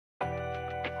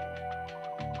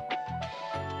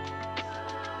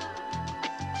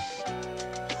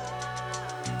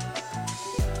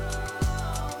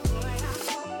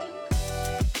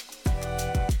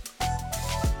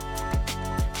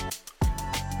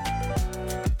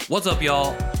What's up,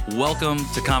 y'all? Welcome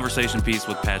to Conversation Piece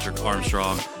with Patrick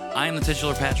Armstrong. I am the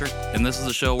titular Patrick, and this is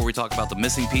a show where we talk about the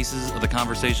missing pieces of the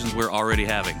conversations we're already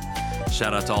having.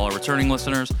 Shout out to all our returning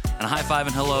listeners, and a high five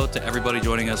and hello to everybody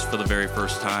joining us for the very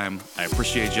first time. I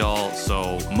appreciate y'all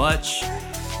so much.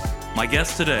 My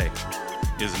guest today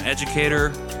is an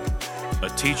educator, a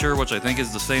teacher, which I think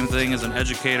is the same thing as an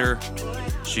educator.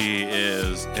 She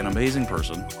is an amazing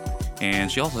person, and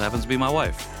she also happens to be my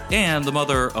wife and the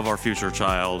mother of our future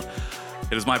child.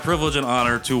 It is my privilege and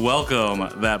honor to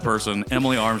welcome that person,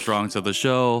 Emily Armstrong, to the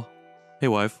show. Hey,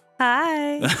 wife.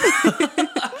 Hi.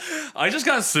 I just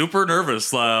got super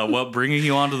nervous bringing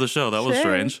you onto the show. That was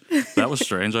strange. That was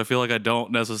strange. I feel like I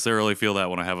don't necessarily feel that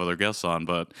when I have other guests on,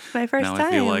 but my first now time.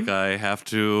 I feel like I have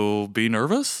to be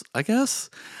nervous, I guess.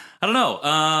 I don't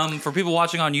know. For people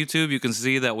watching on YouTube, you can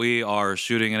see that we are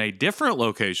shooting in a different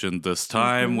location this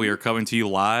time. Mm-hmm. We are coming to you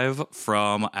live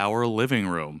from our living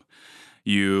room.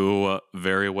 You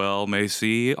very well may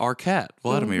see our cat,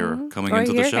 Vladimir, coming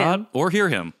into the shot, or hear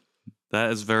him.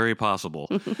 That is very possible.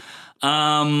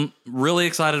 Really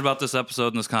excited about this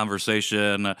episode and this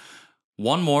conversation.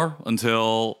 One more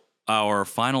until our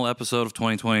final episode of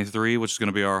 2023, which is going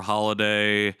to be our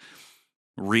holiday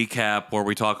recap where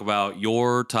we talk about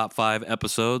your top 5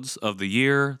 episodes of the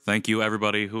year. Thank you,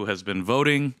 everybody who has been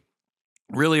voting.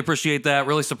 Really appreciate that.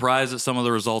 Really surprised at some of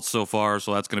the results so far,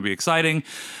 so that's going to be exciting.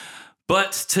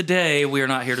 But today, we are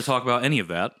not here to talk about any of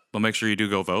that, but make sure you do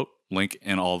go vote. Link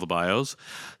in all the bios.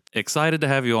 Excited to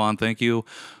have you on. Thank you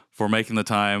for making the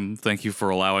time. Thank you for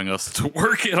allowing us to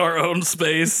work in our own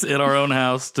space, in our own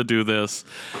house to do this.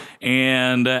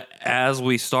 And as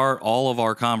we start all of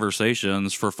our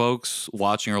conversations, for folks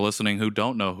watching or listening who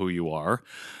don't know who you are,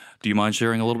 do you mind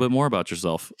sharing a little bit more about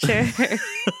yourself? Sure.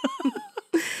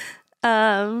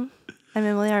 I'm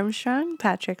Emily Armstrong,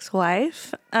 Patrick's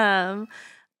wife.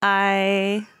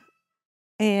 I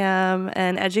am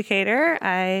an educator.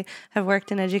 I have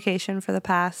worked in education for the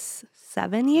past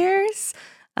 7 years,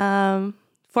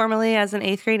 formerly as an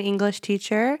 8th grade English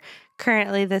teacher.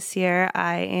 Currently this year,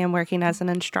 I am working as an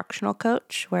instructional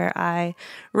coach where I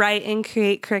write and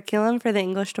create curriculum for the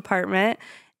English department.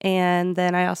 And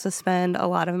then I also spend a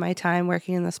lot of my time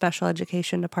working in the special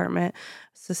education department,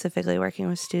 specifically working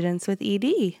with students with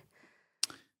ED.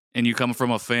 And you come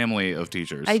from a family of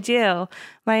teachers. I do.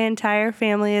 My entire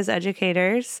family is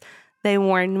educators. They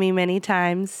warned me many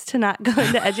times to not go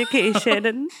into education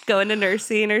and go into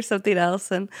nursing or something else,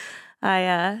 and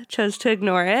I chose to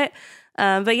ignore it.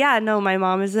 But yeah, no, my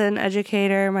mom is an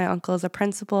educator. My uncle is a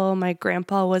principal. My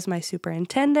grandpa was my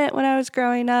superintendent when I was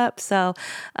growing up. So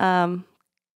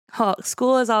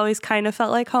school has always kind of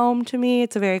felt like home to me.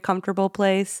 It's a very comfortable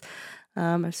place.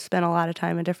 I've spent a lot of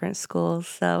time in different schools.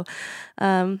 So,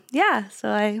 so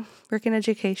I work in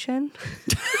education.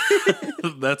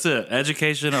 That's it.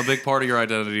 Education, a big part of your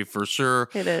identity for sure.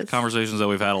 It is. Conversations that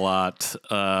we've had a lot.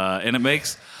 And it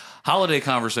makes holiday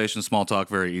conversation small talk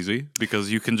very easy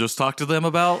because you can just talk to them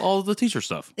about all the teacher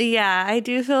stuff. Yeah, I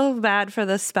do feel bad for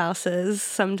the spouses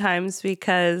sometimes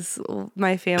because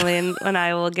my family and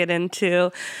I will get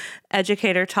into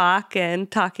educator talk and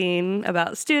talking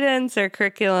about students or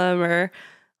curriculum or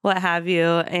what have you,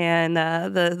 and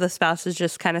the spouses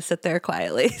just kind of sit there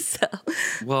quietly. So,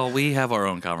 well, we have our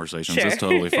own conversations. Sure. It's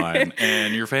totally fine.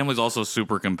 And your family's also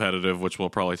super competitive, which we'll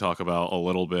probably talk about a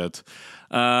little bit,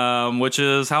 which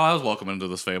is how I was welcomed into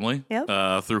this family.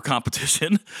 Yep. Through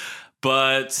competition.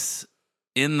 But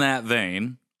in that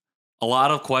vein, a lot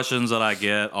of questions that I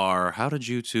get are, how did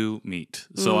you two meet?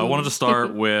 So I wanted to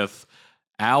start with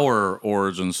our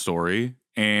origin story,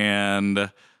 and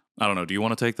I don't know. Do you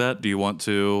want to take that? Do you want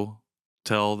to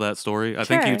tell that story? I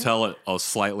think you tell it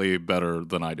slightly better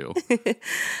than I do.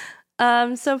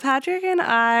 So Patrick and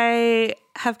I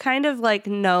have kind of like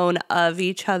known of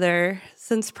each other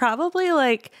since probably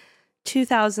like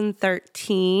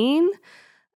 2013.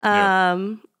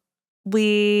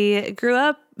 We grew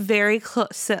up very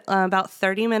close, about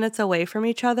 30 minutes away from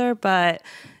each other, but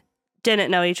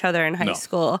didn't know each other in high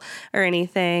school or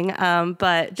anything.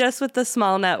 But just with the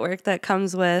small network that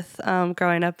comes with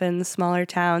growing up in smaller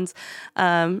towns,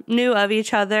 knew of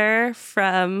each other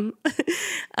from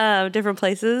different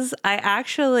places. I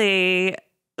actually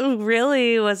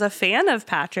really was a fan of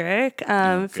Patrick.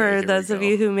 For those of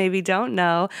you who maybe don't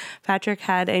know, Patrick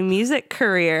had a music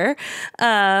career.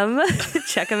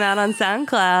 Check him out on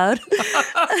SoundCloud.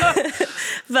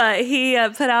 But he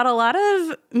put out a lot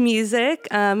of music.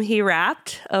 He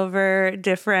rapped over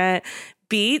different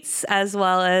beats as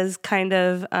well as kind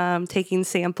of taking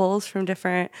samples from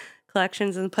different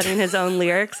collections and putting his own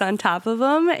lyrics on top of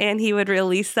them. And he would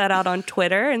release that out on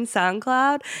Twitter and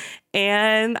SoundCloud.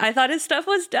 And I thought his stuff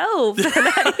was dope.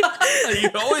 You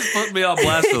always put me on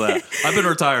blast for that. I've been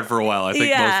retired for a while. I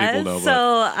think most people know.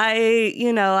 So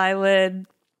I would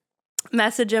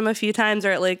message him a few times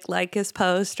or like his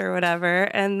post or whatever.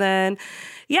 And then,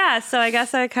 so I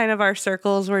guess our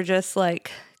circles were just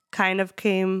like kind of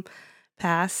came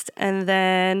past. And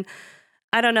then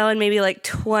I don't know, in maybe like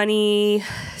 2016,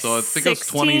 so I think it was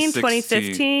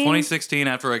 2015. 2016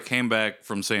 after I came back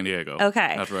from San Diego.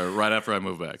 Okay. Right after I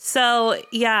moved back. So,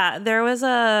 there was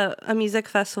a music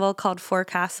festival called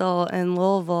Forecastle in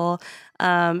Louisville,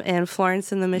 and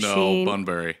Florence and the Machine. No,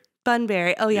 Bunbury.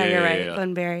 Bunbury. Oh, yeah, you're right. Yeah.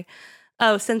 Bunbury.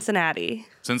 Oh, Cincinnati.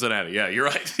 Yeah, you're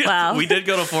right. Wow. We did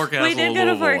go to Forecastle. We did go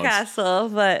to Forecastle,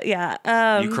 but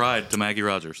yeah. You cried to Maggie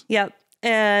Rogers. Yep.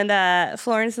 And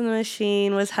Florence and the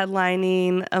Machine was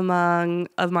headlining among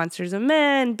Of Monsters and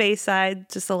Men, Bayside,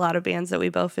 just a lot of bands that we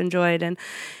both enjoyed. And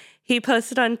he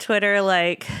posted on Twitter,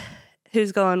 like,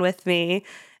 who's going with me?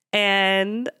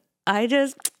 And I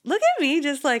just, look at me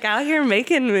just like out here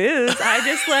making moves. I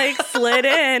just like slid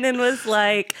in and was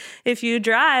like, if you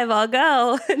drive, I'll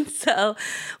go. And so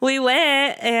we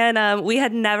went, and we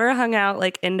had never hung out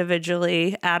like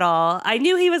individually at all. I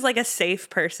knew he was like a safe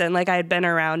person. Like I had been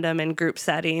around him in group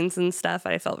settings and stuff.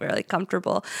 I felt really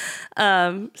comfortable.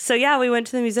 So we went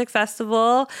to the music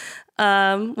festival.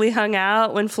 We hung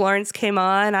out. When Florence came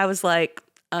on, I was like,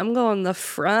 I'm going the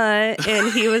front.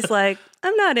 And he was like,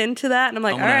 I'm not into that. And I'm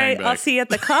like, all right, I'll see you at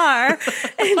the car.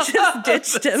 And just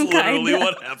ditched him kind of.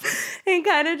 What happened. And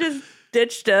kind of just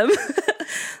ditched him.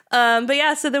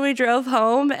 So then we drove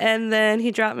home, and then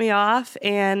he dropped me off,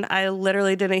 and I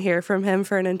literally didn't hear from him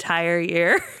for an entire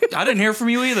year. I didn't hear from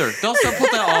you either. Don't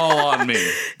put that all on me.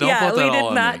 We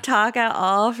did not talk at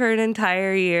all for an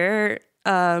entire year.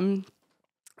 And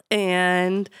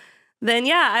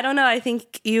then, I don't know. I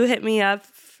think you hit me up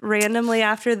randomly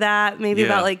after that, maybe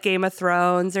about like Game of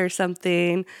Thrones or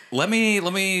something. Let me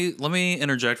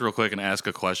interject real quick and ask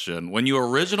a question. When you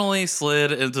originally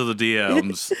slid into the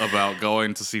DMs about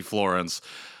going to see Florence,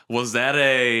 was that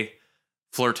a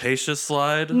flirtatious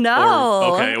slide?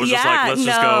 No. It was just like, let's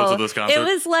just go to this concert. It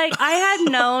was like, I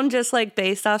had known just like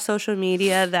based off social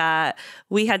media that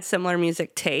we had similar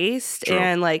music taste. True.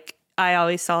 And like, I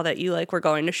always saw that you like were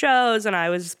going to shows, and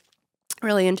I was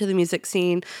really into the music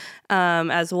scene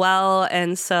as well.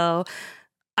 And so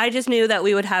I just knew that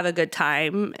we would have a good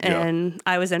time, and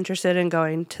I was interested in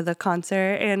going to the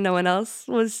concert, and no one else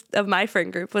of my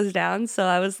friend group was down. So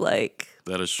I was like,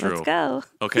 that is true. Let's go.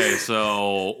 Okay,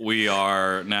 so we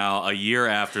are now a year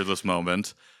after this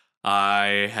moment.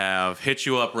 I have hit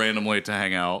you up randomly to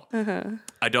hang out. Uh-huh.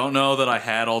 I don't know that I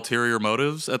had ulterior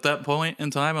motives at that point in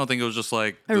time. I don't think it was just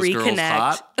like, this girl's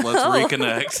hot. Let's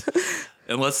reconnect.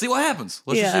 And let's see what happens.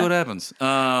 Let's just see what happens.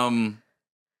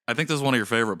 I think this is one of your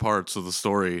favorite parts of the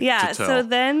story. Yeah, to tell. So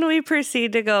then we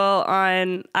proceed to go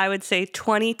on, I would say,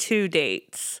 22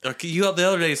 dates. Okay, the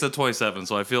other day you said 27,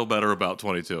 so I feel better about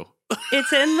 22.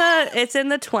 It's in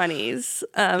the 20s,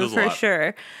 for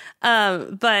sure.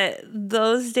 But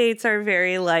those dates are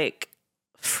very like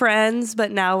friends,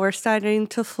 but now we're starting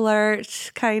to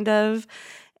flirt, kind of.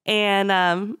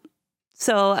 And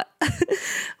so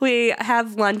we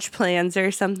have lunch plans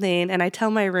or something, and I tell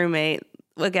my roommate,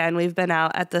 again, we've been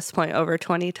out at this point over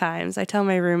 20 times. I tell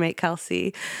my roommate,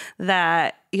 Kelsey,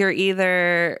 that you're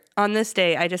either, on this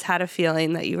date, I just had a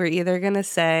feeling that you were either going to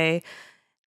say,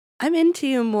 I'm into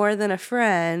you more than a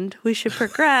friend, we should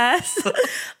progress,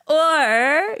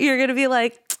 or you're going to be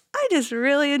like, I just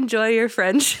really enjoy your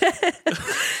friendship.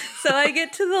 So I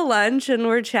get to the lunch and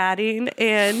we're chatting,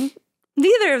 and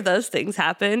neither of those things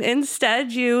happen.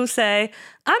 Instead, you say,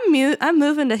 I'm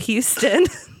moving to Houston.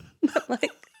 I'm like,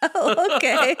 oh,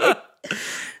 okay.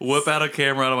 Whip out a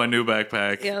camera out of my new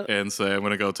backpack and say, I'm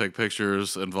going to go take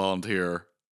pictures and volunteer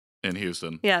in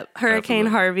Houston. Yeah, Hurricane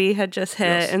Harvey had just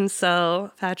hit, and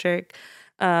so Patrick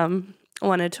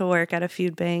wanted to work at a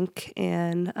food bank,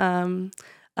 and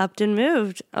upped and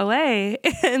moved away.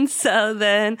 And so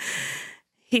then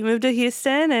he moved to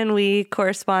Houston, and we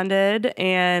corresponded,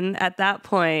 and at that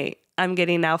point, I'm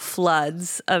getting now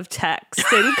floods of texts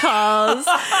and calls.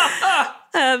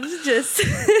 Just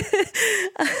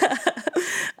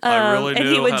I really and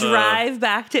he would drive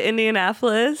back to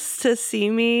Indianapolis to see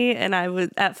me, and I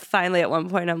would finally at one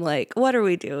point I'm like, what are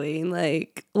we doing?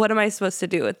 Like, what am I supposed to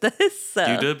do with this? So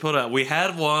you did put out, we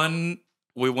had one,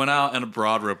 we went out in a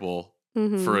Broad Ripple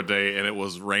for a day, and it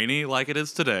was rainy like it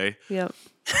is today. Yep.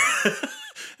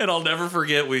 And I'll never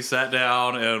forget, we sat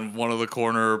down in one of the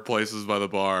corner places by the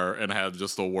bar and had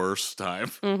just the worst time.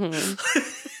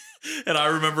 And I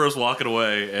remember us walking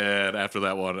away, and after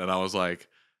that one, and I was like,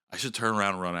 I should turn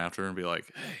around and run after her and be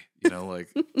like, hey,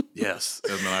 like, yes.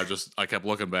 And then I kept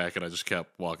looking back, and I just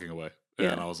kept walking away.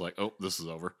 And I was like, oh, this is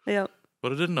over. Yep.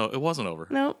 But it wasn't over.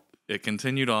 Nope. It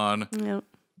continued on. Yep.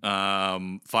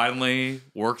 Finally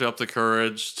worked up the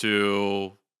courage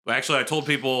to, actually, I told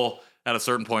people at a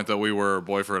certain point that we were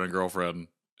boyfriend and girlfriend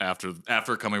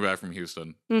after coming back from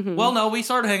Houston. Mm-hmm. Well, no, we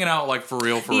started hanging out like for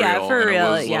real. Yeah, for and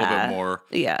real. It was a little bit more.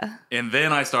 Yeah. And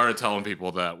then I started telling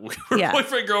people that we were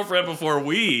boyfriend girlfriend before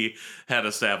we had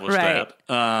established that.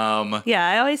 Yeah,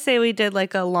 I always say we did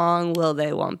like a long will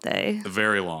they, won't they?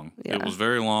 Very long. Yeah. It was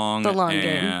very long. The long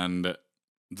and game.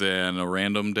 Then a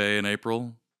random day in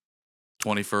April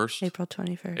 21st. April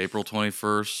 21st. April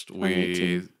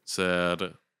 21st,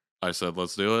 I said,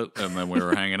 let's do it. And then we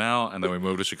were hanging out, and then we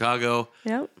moved to Chicago.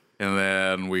 Yep. And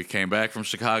then we came back from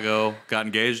Chicago, got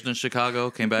engaged in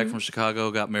Chicago, came back from Chicago,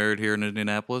 got married here in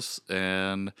Indianapolis,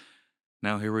 and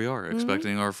now here we are,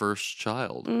 expecting our first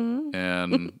child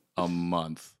in a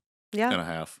month and a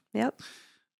half. Yep.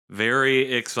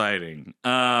 Very exciting.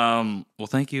 Well,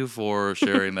 thank you for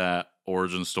sharing that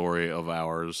origin story of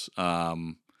ours.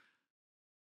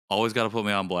 Always got to put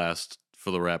me on blast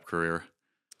for the rap career.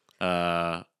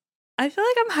 I feel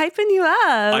like I'm hyping you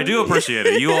up. I do appreciate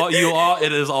it. You all.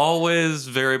 It is always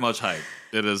very much hype.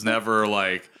 It is never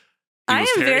like. I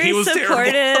am very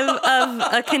supportive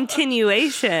of a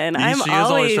continuation. She is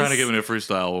always trying to get me to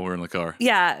freestyle when we're in the car.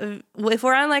 Yeah, if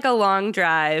we're on like a long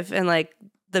drive and like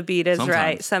the beat is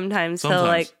right, sometimes he'll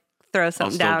like throw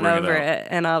something down over it,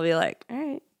 and I'll be like, all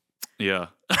right. Yeah.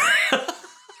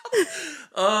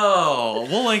 Oh,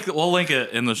 we'll link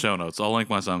it in the show notes. I'll link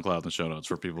my SoundCloud in the show notes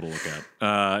for people to look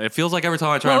at. It feels like every time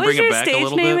I try and bring it back a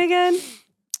little bit. What was your stage name again?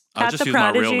 I just use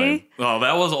my real name. Oh,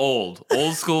 that was old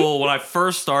school. When I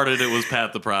first started, it was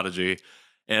Pat the Prodigy,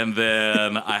 and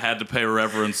then I had to pay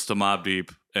reverence to Mobb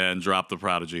Deep and drop the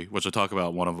Prodigy, which I talk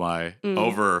about in one of my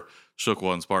over Shook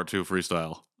Ones Part 2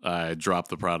 freestyle. I dropped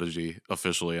the Prodigy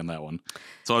officially in that one,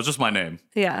 so it's just my name.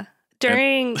 Yeah.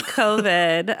 During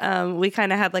COVID, we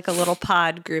kind of had like a little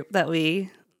pod group that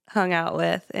we hung out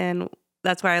with, and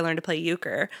that's where I learned to play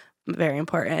euchre. Very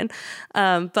important.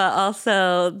 But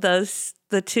also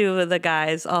the two of the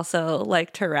guys also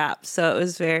like to rap. So it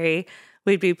was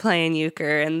we'd be playing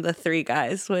euchre and the three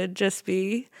guys would just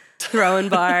be throwing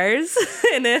bars.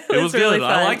 And it was really good.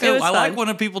 fun. I like it. I like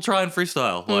when people try and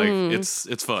freestyle. Like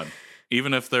it's fun.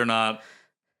 Even if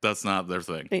that's not their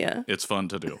thing. Yeah. It's fun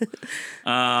to do.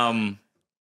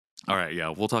 All right, yeah,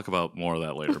 we'll talk about more of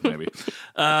that later, maybe.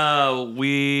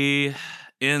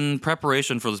 In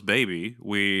preparation for this baby,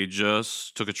 we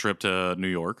just took a trip to New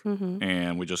York,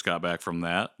 and we just got back from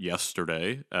that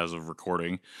yesterday as of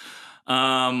recording.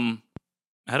 Had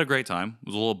a great time. It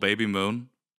was a little baby moon,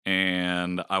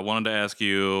 and I wanted to ask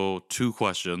you two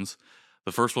questions.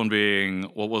 The first one being,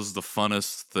 what was the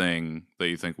funnest thing that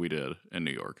you think we did in New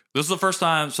York? This is the first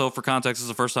time, so for context, this is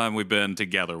the first time we've been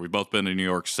together. We've both been to New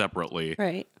York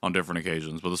separately on different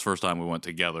occasions, but this is the first time we went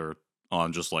together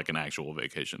on just like an actual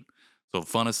vacation. So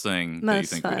funnest thing that you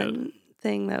think we did? Most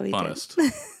thing that we funnest.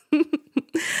 did.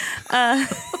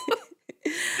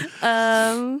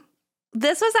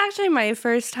 This was actually my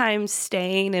first time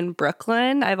staying in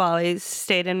Brooklyn. I've always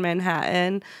stayed in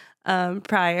Manhattan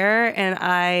prior, and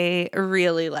I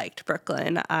really liked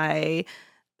Brooklyn. I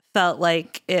felt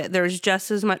like there was just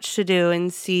as much to do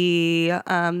and see.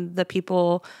 The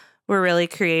people were really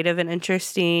creative and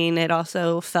interesting. It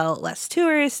also felt less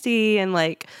touristy and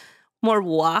like more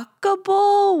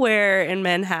walkable, where in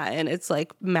Manhattan it's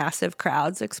like massive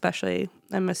crowds, especially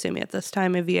I'm assuming at this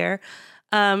time of year.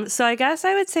 So I guess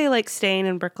I would say like staying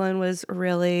in Brooklyn was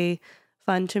really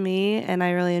fun to me, and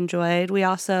I really enjoyed. We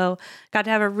also got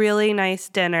to have a really nice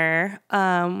dinner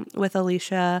with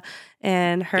Alicia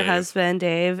and her husband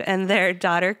Dave and their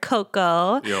daughter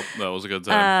Coco. Yep, that was a good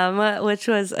time. Which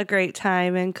was a great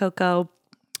time, and Coco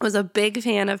was a big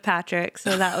fan of Patrick,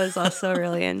 so that was also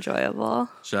really enjoyable.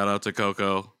 Shout out to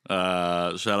Coco.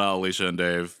 Shout out Alicia and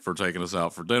Dave for taking us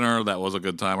out for dinner. That was a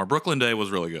good time. Our Brooklyn day was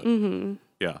really good. Mm-hmm.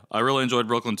 Yeah, I really enjoyed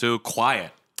Brooklyn too.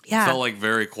 Quiet. Yeah. It felt like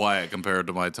very quiet compared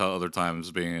to my other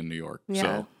times being in New York. Yeah.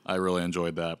 So I really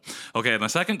enjoyed that. Okay, my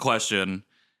second question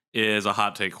is a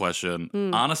hot take question.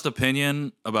 Honest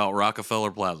opinion about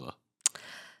Rockefeller Plaza.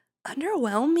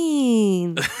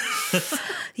 Underwhelming.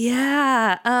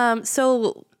 Yeah.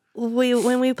 So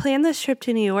when we planned this trip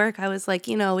to New York, I was like,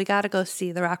 we got to go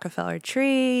see the Rockefeller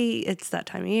tree. It's that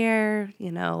time of year,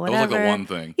 whatever. That was like the one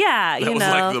thing. Yeah, that was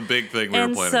like the big thing we were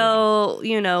planning. And so,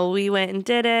 we went and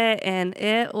did it, and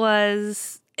it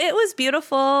was It was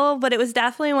beautiful, but it was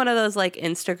definitely one of those like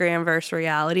Instagram versus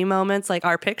reality moments. Like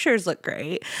our pictures look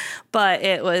great, but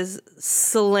it was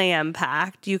slam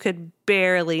packed. You could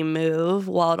barely move,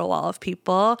 wall to wall of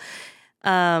people.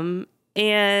 And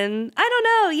I don't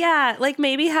know. Yeah. Like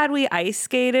maybe had we ice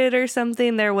skated or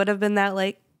something, there would have been that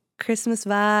like Christmas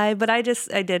vibe. But I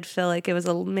did feel like it was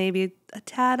maybe a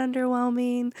tad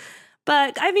underwhelming.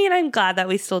 But I mean, I'm glad that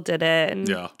we still did it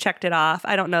and checked it off.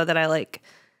 I don't know that I like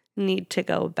need to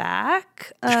go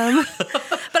back. But I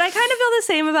kind of feel the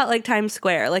same about like Times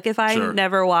Square. Like if I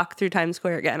never walk through Times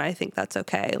Square again, I think that's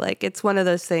okay. Like it's one of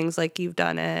those things like you've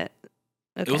done it.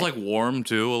 Okay. It was like warm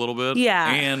too a little bit.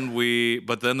 Yeah. And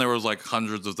but then there was like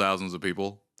hundreds of thousands of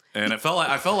people. And I felt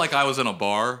like I was in a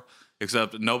bar,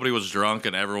 except nobody was drunk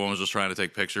and everyone was just trying to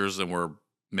take pictures and were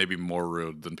maybe more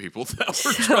rude than people that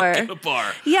were drunk in a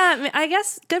bar. Yeah, I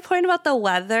guess good point about the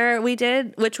weather. We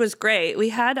did, which was great. We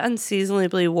had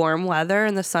unseasonably warm weather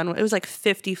and the sun, it was like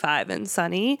 55 and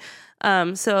sunny.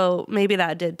 So maybe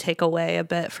that did take away a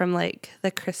bit from like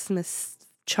the Christmas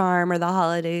charm or the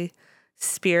holiday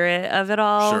spirit of it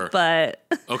all. Sure. But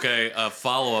okay, a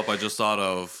follow-up I just thought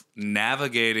of,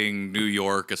 navigating New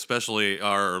York, especially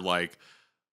our like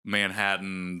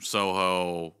Manhattan,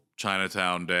 Soho,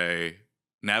 Chinatown day,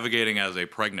 navigating as a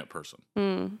pregnant person.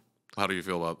 How did you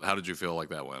feel like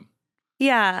that went?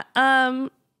 Yeah.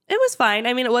 It was fine.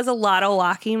 I mean, it was a lot of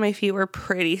walking. My feet were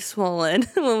pretty swollen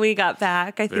when we got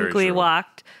back. I think we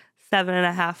walked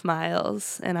 7.5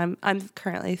 miles, and I'm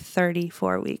currently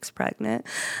 34 weeks pregnant.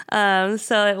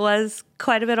 So it was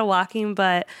quite a bit of walking,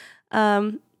 but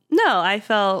no, I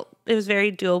felt it was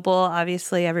very doable.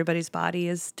 Obviously, everybody's body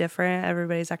is different.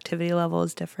 Everybody's activity level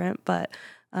is different, but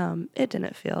it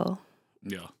didn't feel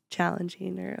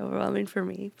challenging or overwhelming for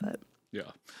me. But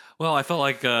well, I felt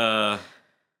like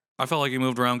you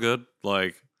moved around good.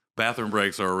 Like bathroom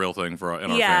breaks are a real thing in our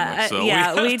family.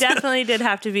 So we definitely did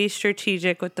have to be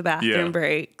strategic with the bathroom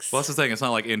breaks. Well, that's the thing. It's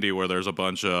not like Indy where there's a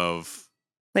bunch of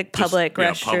like public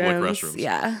restrooms.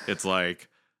 Yeah, it's like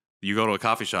you go to a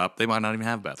coffee shop, they might not even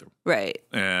have a bathroom. Right.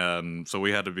 And so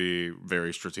we had to be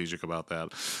very strategic about that.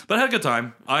 But I had a good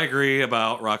time. I agree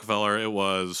about Rockefeller. It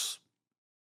was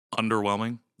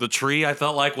underwhelming. The tree I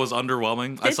felt like was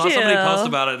underwhelming. I saw somebody post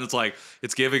about it and it's like,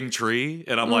 it's giving tree.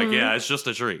 And I'm like, yeah, it's just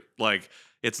a tree. Like,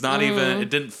 it's not even, it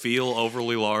didn't feel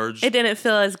overly large. It didn't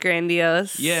feel as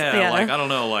grandiose. Yeah. Like, I don't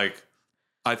know. Like,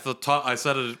 I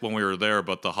said it when we were there,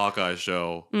 but the Hawkeye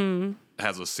show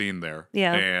has a scene there.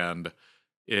 Yeah. And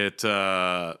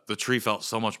the tree felt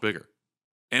so much bigger.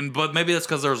 But maybe that's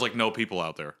because there was like no people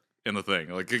out there in the thing.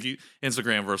 Like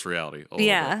Instagram versus reality.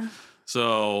 Yeah.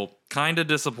 So kind of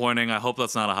disappointing. I hope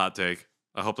that's not a hot take.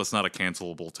 I hope that's not a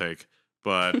cancelable take.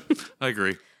 But I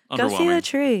agree. Go see the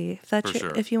tree.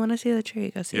 Sure. If you want to see the tree,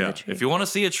 go see the tree. If you want to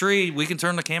see a tree, we can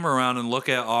turn the camera around and look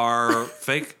at our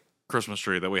fake Christmas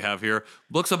tree that we have here.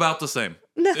 Looks about the same.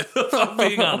 No. If I'm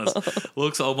being honest.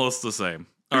 Looks almost the same.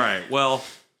 All right. Well,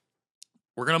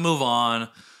 we're going to move on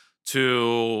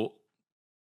to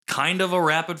kind of a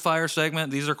rapid fire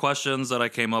segment. These are questions that I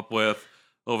came up with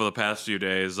over the past few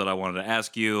days that I wanted to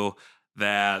ask you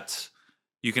that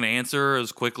you can answer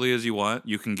as quickly as you want.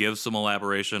 You can give some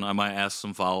elaboration. I might ask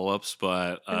some follow-ups,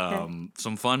 but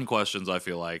some fun questions, I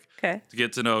feel like. Okay. To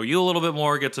get to know you a little bit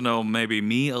more, get to know maybe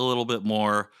me a little bit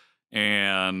more,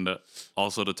 and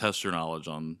also to test your knowledge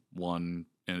on one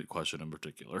question in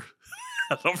particular.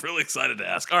 I'm really excited to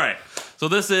ask. All right. So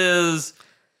this is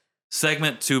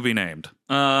segment to be named.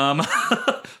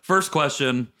 First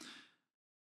question.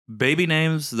 Baby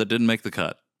names that didn't make the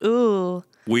cut. Ooh.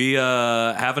 We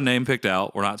have a name picked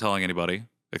out. We're not telling anybody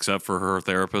except for her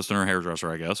therapist and her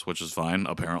hairdresser, I guess, which is fine,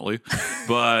 apparently.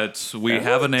 But we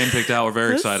have a name picked out. We're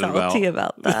very excited salty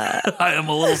about that. I am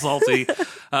a little salty. But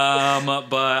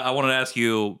I wanted to ask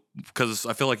you, because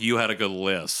I feel like you had a good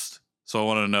list. So I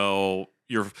want to know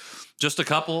just a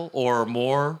couple or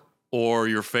more, or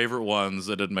your favorite ones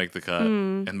that didn't make the cut.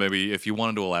 And maybe if you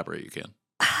wanted to elaborate, you can.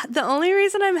 The only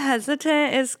reason I'm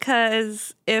hesitant is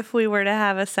because if we were to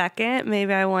have a second,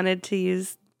 maybe I wanted to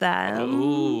use them.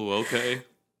 Ooh, okay.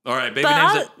 All right, baby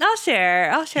but names. I'll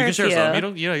share. You can share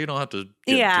some. You don't have to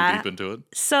get too deep into it.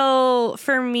 So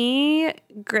for me,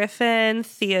 Griffin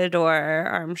Theodore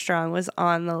Armstrong was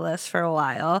on the list for a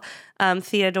while.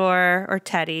 Theodore or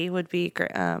Teddy would be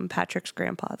Patrick's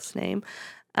grandpa's name.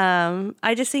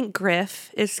 I just think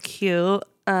Griff is cute.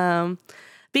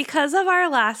 Because of our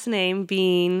last name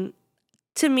being,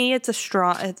 to me, it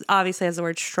obviously has the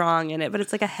word strong in it, but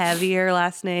it's like a heavier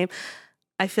last name.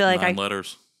 I feel like 9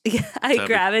 letters. Yeah, I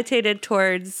gravitated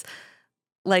towards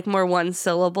like more one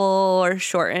syllable or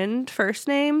shortened first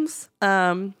names.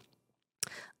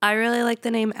 I really like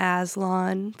the name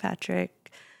Aslan.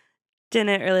 Patrick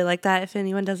didn't really like that. If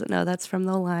anyone doesn't know, that's from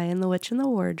The Lion, the Witch, and the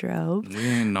Wardrobe. We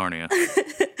ain't Narnia.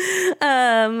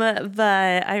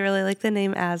 But I really like the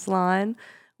name Aslan.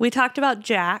 We talked about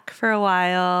Jack for a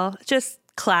while. Just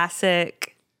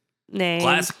classic name.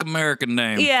 Classic American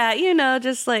name. Yeah,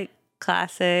 just like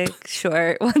classic,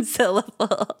 short, one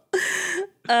syllable.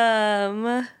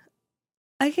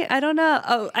 I don't know.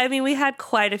 Oh, I mean, we had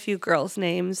quite a few girls'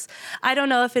 names. I don't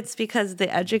know if it's because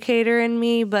the educator in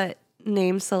me, but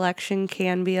name selection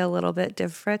can be a little bit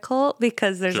difficult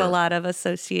because there's a lot of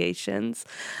associations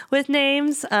with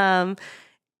names. And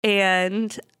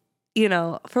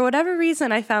for whatever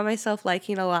reason, I found myself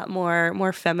liking a lot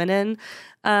more feminine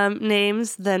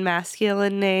names than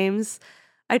masculine names.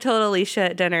 I told Alicia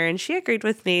at dinner, and she agreed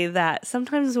with me that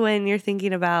sometimes when you're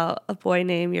thinking about a boy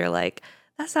name, you're like,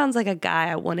 that sounds like a guy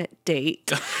I wouldn't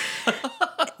date.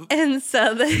 And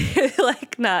so they're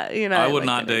like, not, I would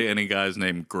not date any guys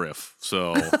named Griff.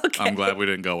 So I'm glad we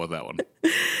didn't go with that one.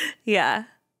 Yeah.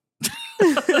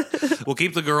 We'll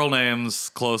keep the girl names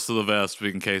close to the vest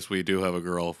in case we do have a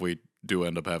girl, if we do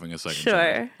end up having a second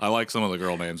child. I like some of the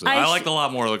girl names. I liked a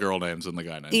lot more of the girl names than the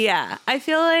guy names. Yeah. I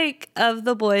feel like of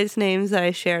the boys' names that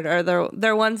I shared,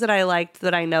 they're ones that I liked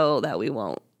that I know that we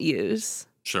won't use.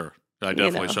 Sure. I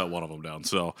definitely shut one of them down.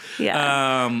 So,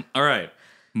 yeah. All right.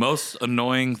 Most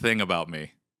annoying thing about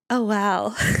me. Oh,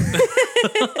 wow.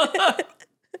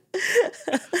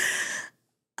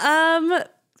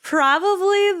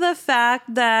 Probably the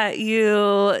fact that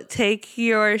you take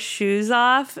your shoes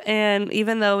off, and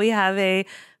even though we have a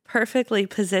perfectly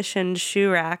positioned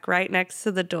shoe rack right next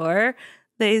to the door,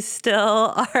 they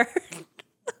still are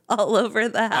all over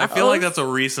the house. I feel like that's a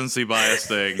recency bias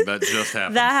thing that just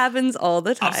happens. That happens all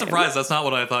the time. I'm surprised that's not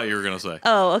what I thought you were going to say.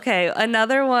 Oh, okay.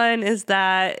 Another one is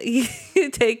that you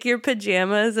take your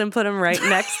pajamas and put them right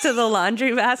next to the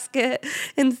laundry basket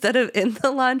instead of in the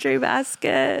laundry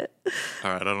basket.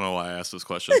 All right. I don't know why I asked this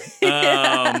question.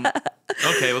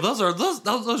 Okay. Well, those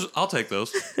I'll take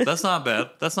those. That's not bad.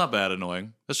 That's not bad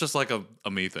annoying. That's just like a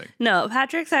me thing. No,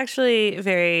 Patrick's actually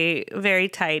very, very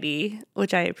tidy,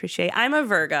 which I appreciate. I'm a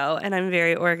Virgo, and I'm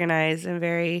very organized and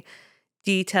very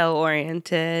detail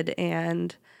oriented,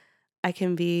 and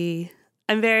I'm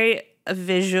very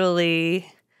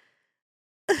visually,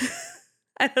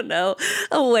 I don't know,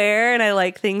 aware, and I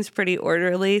like things pretty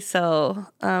orderly. So,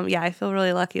 I feel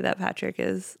really lucky that Patrick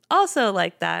is also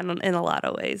like that in a lot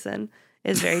of ways and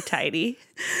is very tidy.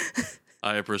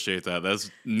 I appreciate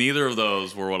that. Neither of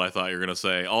those were what I thought you were going to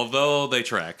say, although they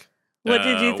track. What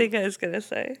did you think I was going to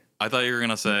say? I thought you were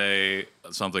going to say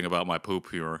something about my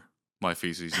poop humor, my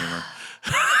feces humor.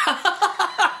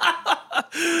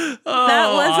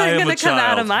 That wasn't going to come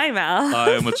out of my mouth. I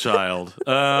am a child.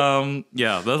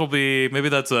 Maybe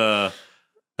that's an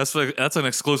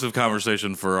exclusive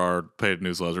conversation for our paid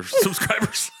newsletter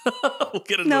subscribers. We'll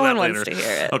get into no that one later. wants to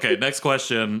hear it. Okay, next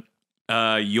question.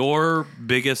 Your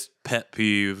biggest pet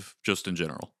peeve, just in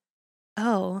general.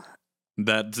 Oh.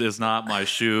 That is not my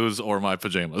shoes or my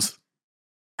pajamas.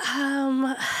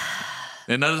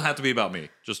 It doesn't have to be about me.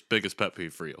 Just biggest pet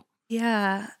peeve for you.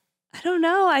 Yeah. I don't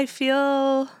know. I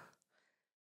feel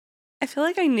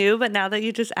like I knew, but now that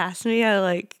you just asked me,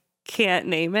 I can't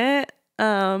name it.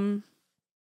 I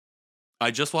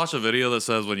just watched a video that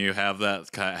says when you have that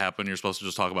happen, you're supposed to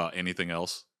just talk about anything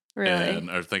else. Really?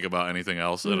 Or think about anything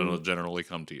else, and it'll generally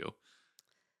come to you.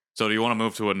 So do you want to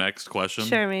move to a next question?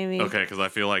 Sure, maybe. Okay, because I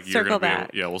feel like you're going to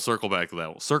be... we'll circle back to that.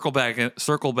 We'll circle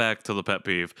back to the pet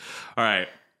peeve. All right.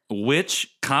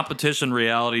 Which competition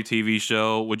reality TV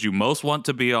show would you most want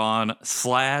to be on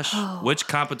 / which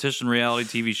competition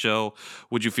reality TV show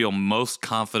would you feel most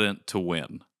confident to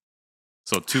win?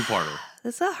 So two-parter.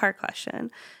 This is a hard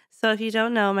question. So if you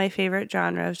don't know, my favorite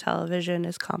genre of television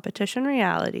is competition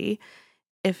reality.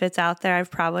 If it's out there, I've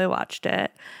probably watched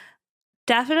it.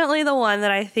 Definitely the one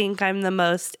that I think I'm the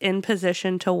most in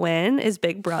position to win is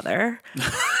Big Brother.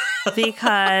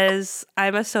 Because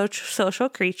I'm a social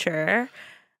creature.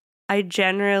 I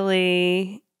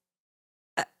generally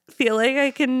feel like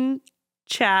I can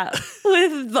chat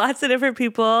with lots of different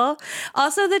people.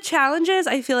 Also, the challenges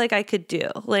I feel like I could do.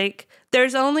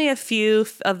 There's only a few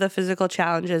of the physical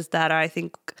challenges that I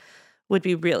think would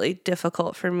be really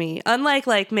difficult for me.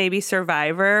 Unlike maybe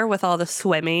Survivor with all the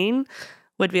swimming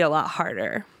would be a lot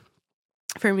harder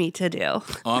for me to do.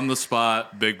 On the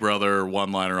spot, Big Brother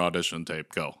one-liner audition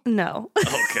tape. Go. No.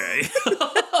 Okay.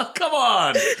 Come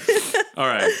on. All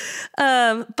right.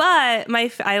 But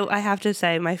I have to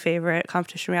say my favorite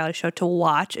competition reality show to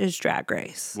watch is Drag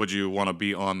Race. Would you want to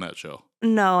be on that show?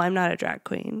 No, I'm not a drag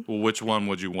queen. Well, which one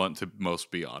would you want to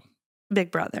most be on?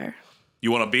 Big Brother.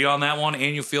 You want to be on that one,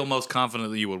 and you feel most confident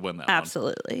that you would win that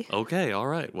Absolutely. one. Okay, all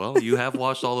right. Well, you have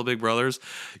watched all the Big Brothers.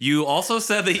 You also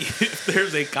said that if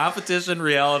there's a competition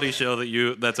reality show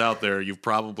that's out there, you've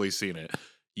probably seen it.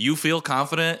 You feel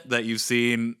confident that you've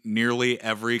seen nearly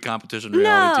every competition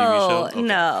reality TV show? Okay.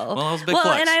 No. Well, that was a big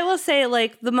flex. And I will say,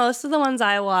 like, the most of the ones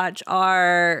I watch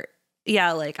are,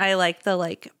 like, I like the,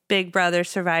 like, Big Brother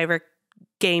Survivor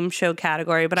game show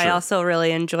category, but I also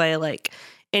really enjoy, like,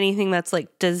 anything that's,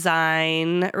 like,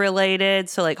 design related.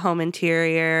 So, like, home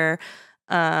interior,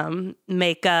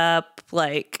 makeup,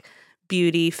 like,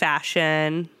 beauty,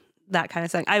 fashion, that kind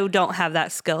of thing. I don't have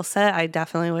that skill set. I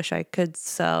definitely wish I could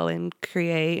sew and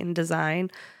create and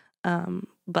design.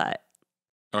 But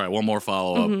all right, one more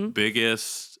follow-up.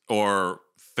 Biggest or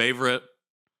favorite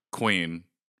queen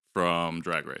from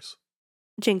Drag Race?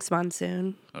 Jinx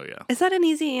Monsoon. Oh, yeah. Is that an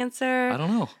easy answer? I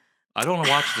don't know. I don't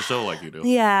watch the show like you do.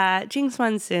 Yeah, Jinx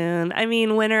Monsoon. I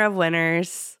mean, winner of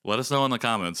winners. Let us know in the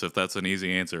comments if that's an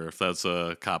easy answer, if that's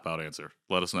a cop-out answer.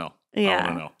 Let us know. Yeah. I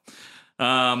want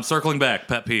to know. Circling back,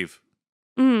 pet peeve.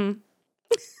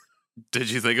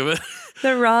 Did you think of it?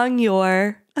 The wrong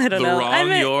your. I don't know. I'm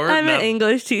an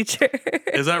English teacher.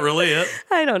 Is that really it?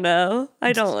 I don't know.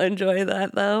 I don't enjoy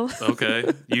that though.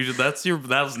 Okay.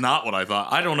 That was not what I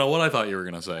thought. I don't know what I thought you were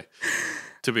gonna say.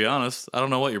 To be honest, I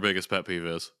don't know what your biggest pet peeve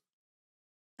is.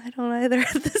 I don't either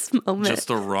at this moment. Just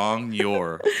the wrong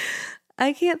your.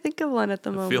 I can't think of one at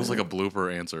the moment. Feels like a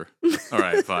blooper answer. All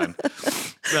right, fine.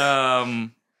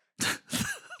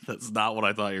 That's not what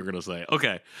I thought you were gonna say.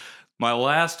 Okay. My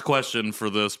last question for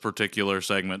this particular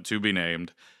segment, to be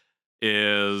named,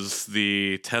 is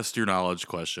the test your knowledge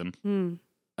question. I'm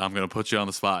going to put you on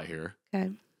the spot here. Okay.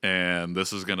 And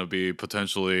this is going to be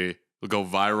potentially go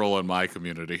viral in my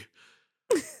community.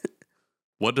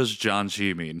 What does John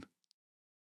Chi mean?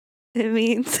 It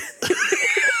means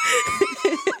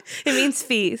it means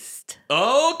feast.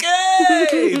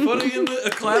 Okay, putting in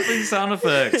the clapping sound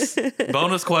effects.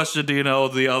 Bonus question: do you know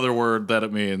the other word that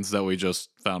it means that we just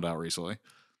found out recently?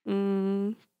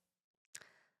 To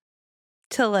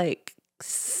like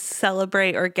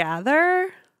celebrate or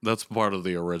gather. That's part of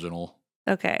the original.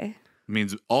 Okay.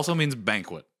 Also means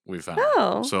banquet. We found.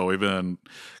 Oh. So we've been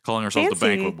calling ourselves the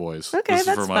Banquet Boys. Okay, this is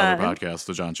that's for my fun. other podcast,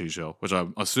 The John Chi Show, which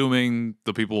I'm assuming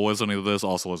the people listening to this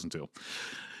also listen to.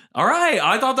 All right.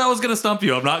 I thought that was going to stump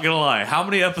you. I'm not going to lie. How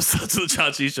many episodes of The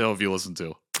John Chi Show have you listened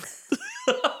to?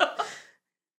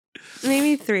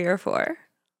 Maybe 3 or 4.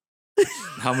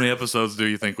 How many episodes do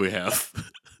you think we have?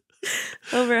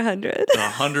 Over 100.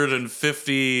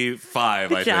 155,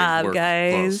 Good I job, think. We're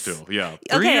guys. close to. Yeah.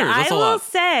 3 Okay, years. That's I a will lot.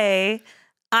 say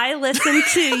I listen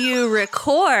to you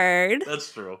record.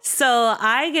 That's true. So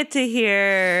I get to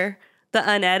hear the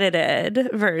unedited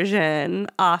version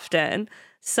often.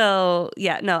 So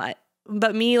yeah, no,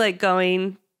 but me like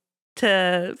going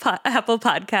to Apple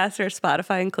Podcasts or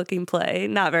Spotify and clicking play,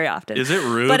 not very often. Is it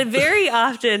rude? But very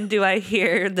often do I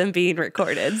hear them being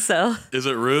recorded. So is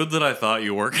it rude that I thought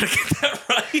you weren't going to get that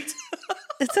right?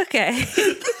 it's okay.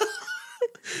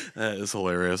 That is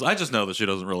hilarious. I just know that she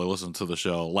doesn't really listen to the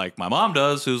show like my mom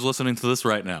does, who's listening to this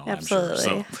right now. Absolutely. I'm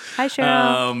sure. So, Hi,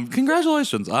 Cheryl.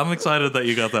 Congratulations. I'm excited that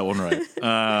you got that one right.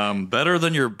 Better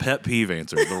than your pet peeve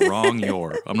answer, the wrong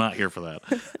your. I'm not here for that.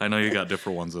 I know you got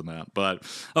different ones than that. But,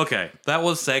 okay, that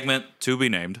was segment to be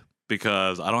named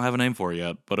because I don't have a name for it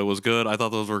yet, but it was good. I thought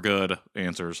those were good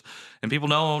answers. And people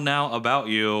know now about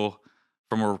you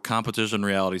from a competition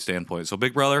reality standpoint. So,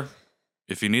 Big Brother,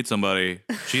 if you need somebody,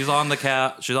 she's on the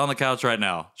couch right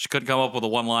now. She couldn't come up with a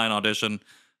one-line audition,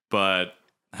 but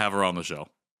have her on the show.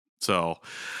 So,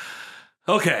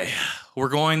 okay, we're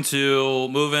going to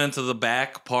move into the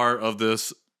back part of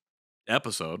this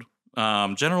episode.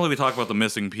 Generally, we talk about the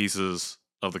missing pieces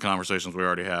of the conversations we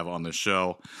already have on this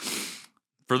show.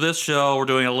 For this show, we're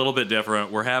doing a little bit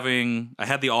different. I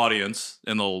had the audience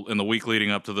in the week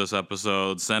leading up to this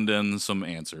episode send in some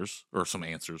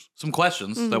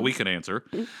questions that we can answer.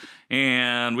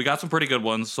 And we got some pretty good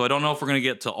ones. So I don't know if we're going to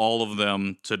get to all of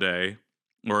them today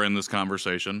or in this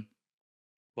conversation,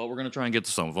 but we're going to try and get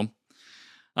to some of them.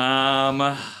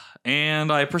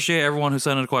 And I appreciate everyone who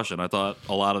sent in a question. I thought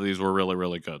a lot of these were really,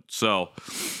 really good. So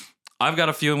I've got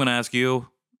a few I'm going to ask you.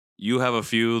 You have a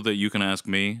few that you can ask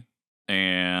me.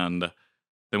 And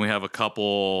then we have a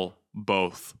couple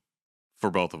for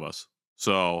both of us.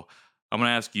 So I'm going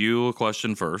to ask you a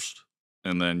question first,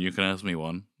 and then you can ask me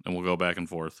one, and we'll go back and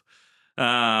forth.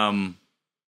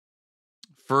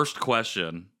 First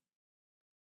question.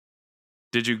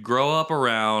 Did you grow up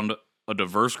around a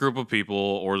diverse group of people,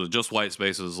 or is it just white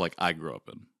spaces like I grew up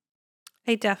in?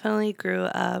 I definitely grew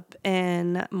up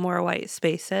in more white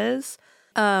spaces.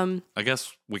 I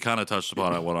guess we kind of touched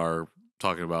upon it when our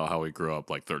talking about how we grew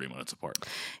up like 30 minutes apart.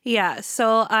 Yeah,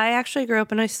 so I actually grew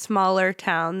up in a smaller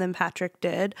town than Patrick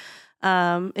did,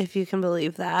 if you can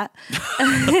believe that.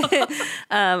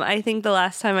 I think the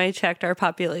last time I checked, our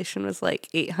population was like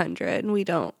 800, and we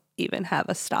don't even have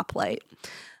a stoplight.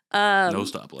 No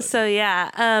stoplight. So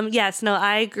yeah, yes, no,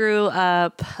 I grew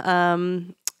up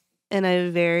in a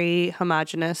very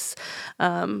homogenous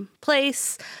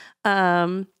place.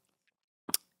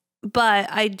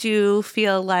 But I do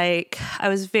feel like I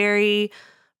was very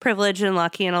privileged and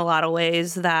lucky in a lot of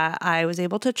ways that I was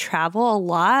able to travel a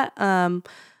lot. I'm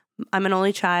an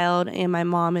only child and my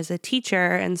mom is a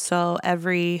teacher. And so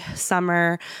every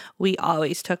summer we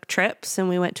always took trips and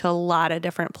we went to a lot of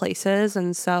different places.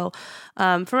 And so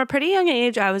from a pretty young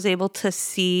age, I was able to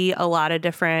see a lot of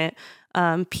different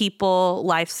people,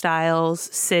 lifestyles,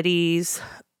 cities,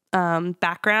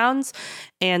 backgrounds.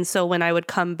 And so when I would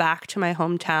come back to my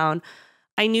hometown,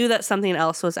 I knew that something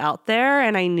else was out there,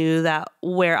 and I knew that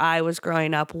where I was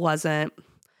growing up wasn't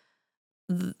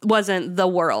the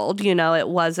world, it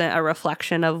wasn't a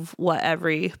reflection of what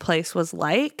every place was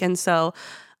like. And so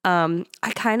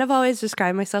I kind of always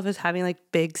describe myself as having like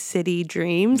big city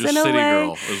dreams. Just in a city way.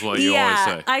 girl is what you always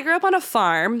say. I grew up on a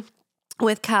farm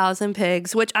with cows and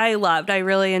pigs, which I loved. I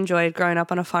really enjoyed growing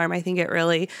up on a farm. I think it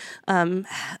really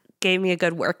gave me a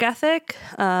good work ethic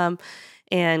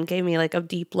and gave me like a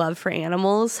deep love for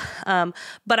animals.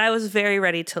 But I was very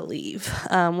ready to leave.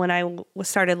 When I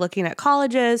started looking at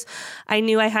colleges, I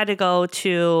knew I had to go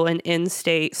to an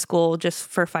in-state school just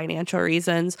for financial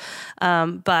reasons.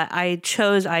 But I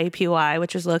chose IUPUI,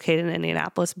 which is located in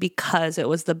Indianapolis, because it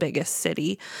was the biggest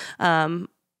city.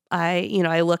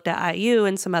 I looked at IU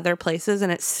and some other places, and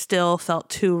it still felt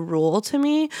too rural to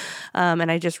me.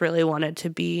 And I just really wanted to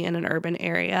be in an urban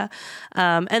area.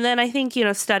 And then I think,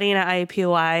 studying at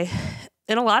IUPUI,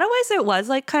 in a lot of ways, it was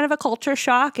like kind of a culture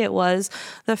shock. It was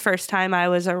the first time I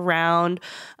was around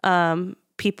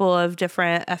people of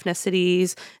different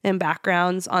ethnicities and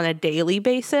backgrounds on a daily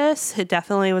basis. It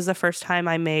definitely was the first time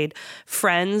I made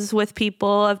friends with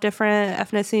people of different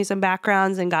ethnicities and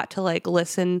backgrounds and got to like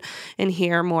listen and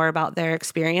hear more about their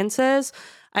experiences.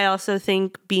 I also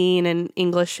think being an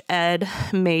English ed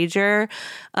major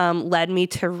led me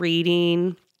to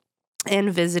reading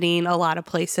and visiting a lot of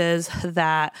places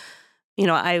that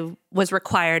I was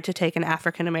required to take an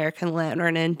African American lit or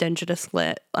an indigenous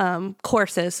lit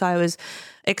courses. So I was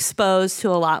exposed to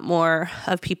a lot more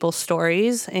of people's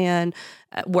stories, and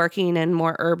working in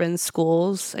more urban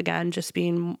schools, again, just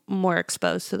being more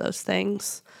exposed to those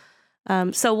things.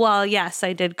 So while, yes,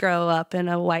 I did grow up in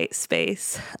a white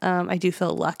space, I do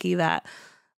feel lucky that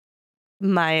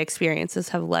my experiences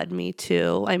have led me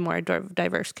to a more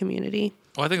diverse community.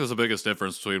 Well, I think that's the biggest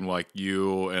difference between like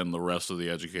you and the rest of the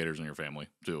educators in your family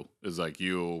too. Is like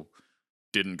you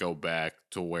didn't go back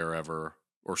to wherever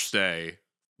or stay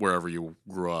wherever you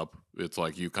grew up. It's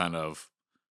like you kind of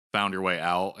found your way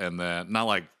out, and then not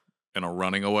like in a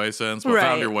running away sense, but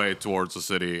found your way towards the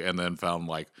city, and then found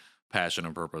like passion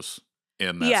and purpose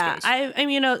in that space. I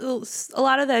mean, a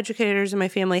lot of the educators in my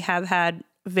family have had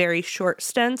very short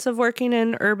stints of working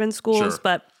in urban schools,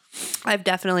 but I've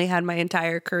definitely had my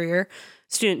entire career,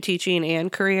 student teaching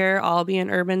and career, all be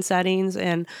in urban settings.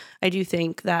 And I do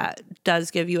think that does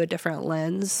give you a different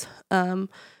lens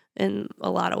in a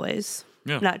lot of ways,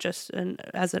 not just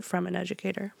from an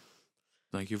educator.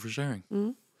 Thank you for sharing.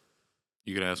 Mm-hmm.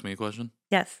 You could ask me a question?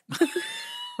 Yes.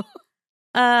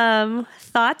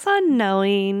 Thoughts on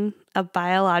knowing a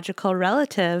biological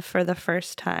relative for the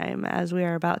first time as we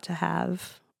are about to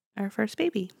have our first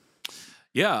baby?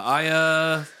 Yeah,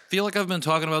 I feel like I've been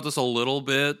talking about this a little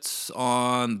bit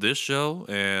on this show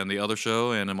and the other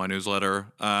show and in my newsletter.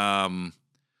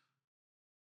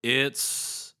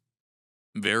 It's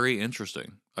very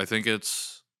interesting. I think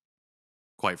it's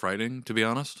quite frightening, to be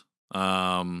honest.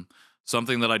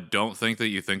 Something that I don't think that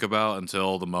you think about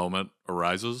until the moment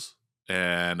arises.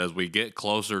 And as we get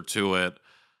closer to it,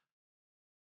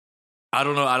 I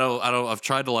don't know. I've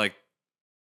tried to like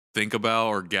think about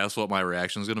or guess what my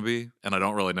reaction is going to be, and I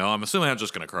don't really know. I'm assuming I'm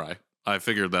just going to cry. I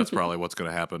figured that's probably what's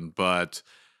going to happen, but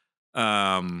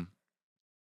I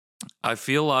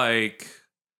feel like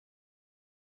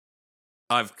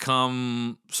I've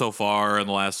come so far in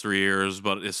the last 3 years,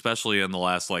 but especially in the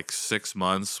last like 6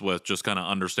 months with just kind of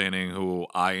understanding who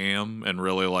I am and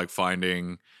really like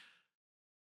finding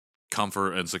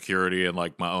comfort and security in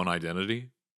like my own identity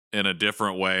in a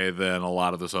different way than a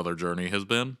lot of this other journey has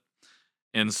been.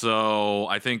 And so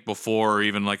I think before,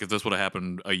 even like if this would have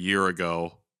happened a year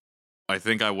ago, I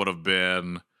think I would have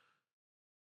been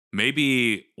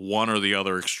maybe one or the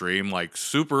other extreme, like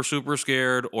super, super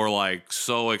scared or like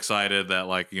so excited that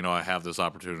like, I have this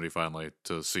opportunity finally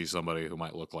to see somebody who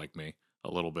might look like me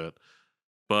a little bit.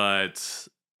 But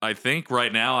I think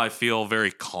right now I feel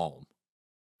very calm.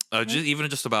 Even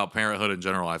just about parenthood in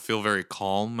general, I feel very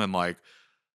calm and like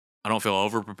I don't feel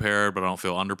over prepared, but I don't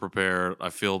feel underprepared. I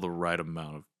feel the right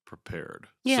amount of prepared.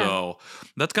 Yeah. So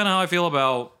that's kind of how I feel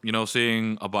about,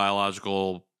 seeing a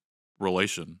biological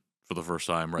relation for the first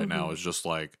time right now. Is just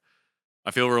like,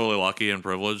 I feel really lucky and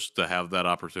privileged to have that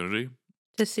opportunity.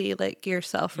 To see like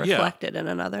yourself reflected in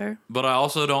another. But I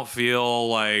also don't feel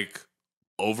like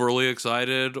overly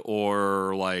excited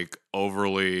or like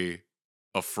overly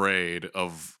afraid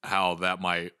of how that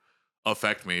might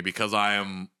affect me because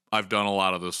I've done a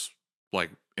lot of this like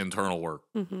internal work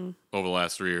over the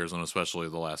last 3 years and especially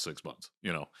the last 6 months,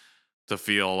 to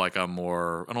feel like I'm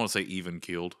more, I don't want to say even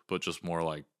keeled, but just more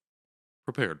like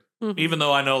prepared. Even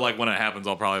though I know like when it happens,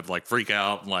 I'll probably like freak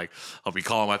out and like I'll be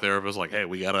calling my therapist like, hey,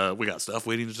 we got stuff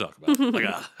we need to talk about.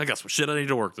 I got some shit I need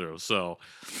to work through. So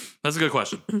that's a good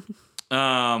question.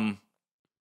 All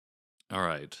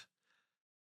right.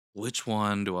 Which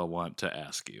one do I want to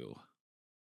ask you?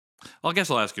 Well, I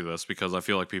guess I'll ask you this because I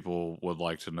feel like people would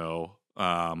like to know.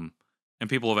 And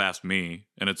people have asked me,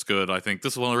 and it's good. I think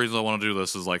this is one of the reasons I want to do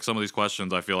this is like some of these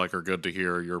questions I feel like are good to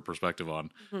hear your perspective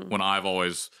on when I've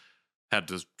always had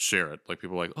to share it. Like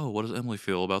people are like, oh, what does Emily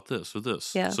feel about this or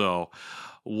this? Yeah. So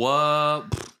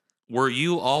were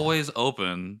you always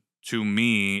open to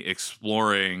me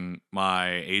exploring my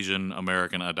Asian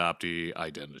American adoptee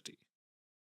identity?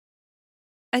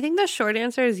 I think the short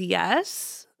answer is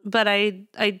yes, but I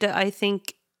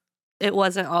think it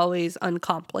wasn't always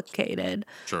uncomplicated.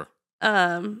 Sure.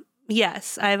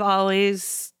 Yes, I've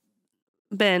always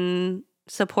been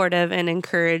supportive and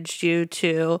encouraged you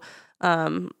to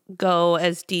go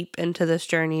as deep into this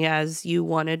journey as you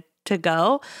wanted to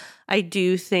go. I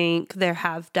do think there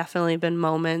have definitely been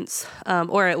moments,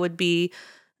 or it wouldn't be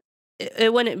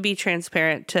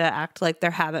transparent to act like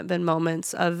there haven't been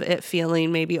moments of it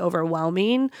feeling maybe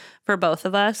overwhelming for both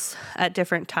of us at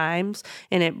different times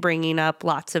and it bringing up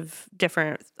lots of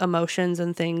different emotions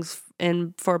and things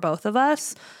for both of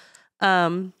us.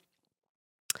 I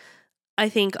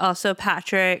think also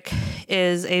Patrick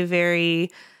is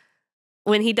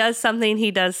when he does something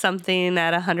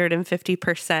at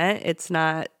 150%. It's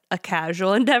not a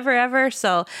casual endeavor ever.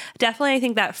 So definitely I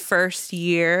think that first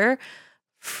year,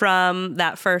 from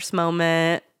that first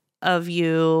moment of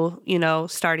you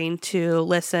starting to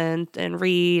listen and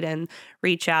read and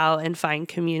reach out and find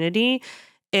community,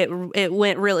 it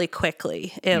went really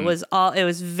quickly. It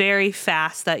was very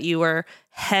fast that you were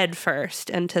head first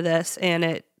into this, and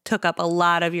it took up a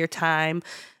lot of your time.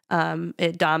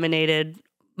 It dominated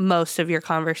most of your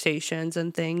conversations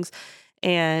and things.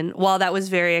 And while that was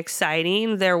very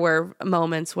exciting, there were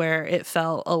moments where it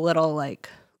felt a little like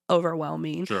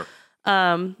overwhelming. Sure.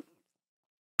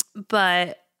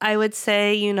 But I would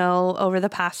say, over the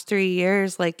past 3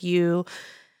 years, like you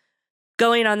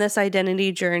going on this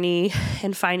identity journey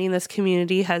and finding this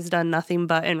community has done nothing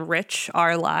but enrich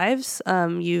our lives.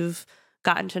 You've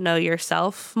gotten to know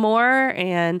yourself more,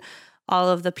 and all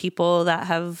of the people that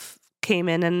have came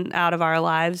in and out of our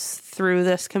lives through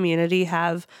this community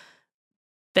have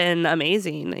been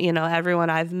amazing. Everyone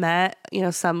I've met,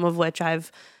 some of which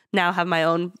I've now have my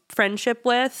own friendship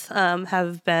with,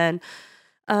 have been,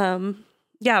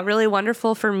 really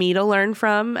wonderful for me to learn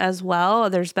from as well.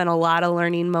 There's been a lot of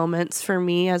learning moments for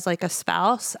me as like a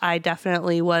spouse. I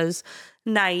definitely was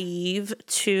naive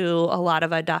to a lot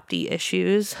of adoptee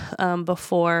issues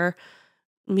before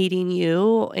meeting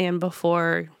you and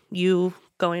before you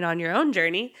going on your own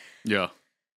journey. Yeah.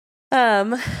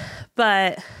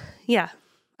 But yeah,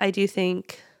 I do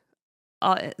think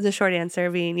the short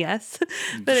answer being yes.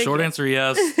 The short answer,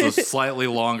 yes. The slightly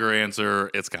longer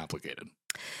answer, it's complicated.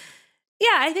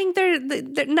 Yeah, I think there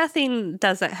nothing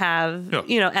doesn't have,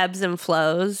 ebbs and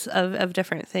flows of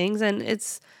different things. And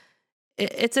it's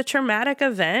a traumatic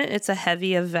event. It's a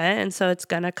heavy event. And so it's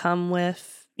going to come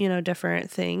with,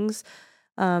 different things.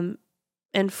 And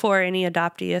for any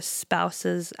adoptee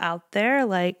spouses out there,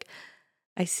 like,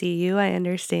 I see you, I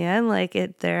understand, like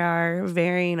there are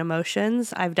varying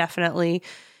emotions. I've definitely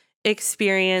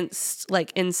experienced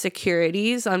like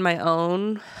insecurities on my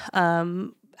own,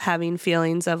 having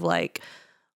feelings of like,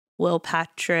 will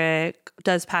Patrick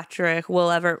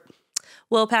ever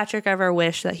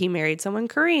wish that he married someone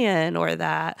Korean, or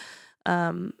that,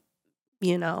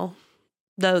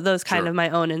 those kind of my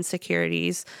own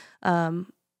insecurities.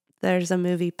 There's a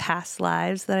movie, Past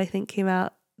Lives, that I think came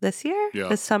out this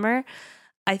summer.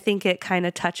 I think it kind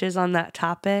of touches on that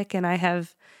topic, and I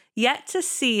have yet to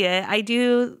see it.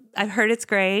 I've heard it's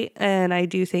great, and I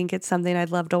do think it's something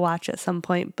I'd love to watch at some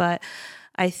point, but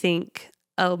I think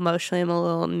emotionally I'm a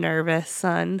little nervous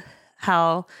on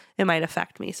how it might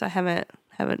affect me. So I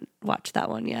haven't watched that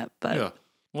one yet, but Yeah.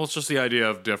 Well, it's just the idea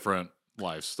of different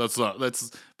lives. That's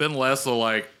been less of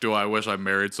like, do I wish I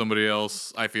married somebody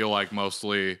else? I feel like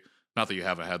mostly, not that you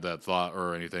haven't had that thought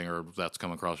or anything, or that's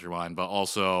come across your mind, but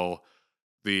also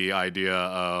the idea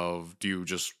of, do you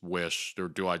just wish, or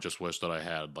do I just wish that I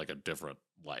had like a different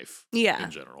life yeah.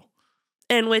 in general?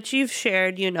 And which you've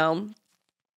shared,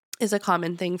 is a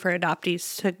common thing for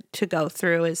adoptees to go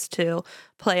through, is to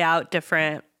play out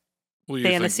different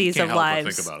fantasies you can't of help but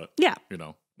lives. think about it. Yeah.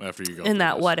 After you go In through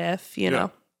that this. what if, Yeah,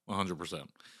 100%.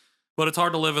 But it's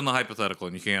hard to live in the hypothetical,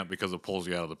 and you can't, because it pulls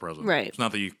you out of the present. Right. It's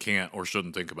not that you can't or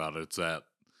shouldn't think about it. It's that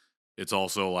it's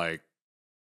also like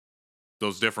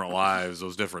those different lives,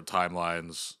 those different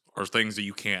timelines are things that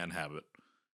you can't inhabit.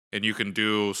 And you can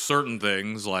do certain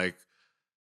things like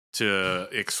to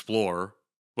explore,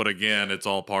 but again, it's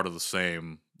all part of the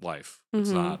same life. It's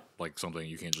not like something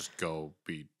you can't just go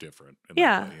be different in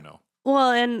that way,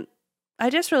 Well, and I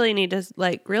just really need to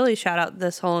really shout out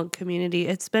this whole community.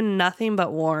 It's been nothing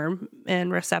but warm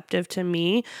and receptive to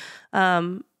me.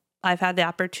 I've had the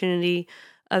opportunity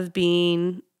of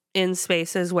being in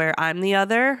spaces where I'm the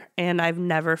other, and I've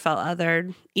never felt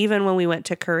othered. Even when we went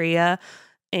to Korea,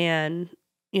 and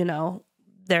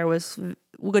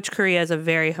which Korea is a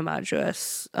very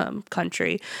homogenous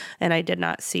country, and I did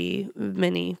not see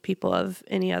many people of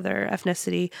any other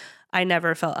ethnicity. I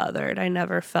never felt othered. I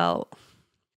never felt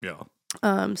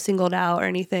singled out or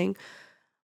anything.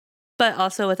 But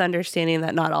also with understanding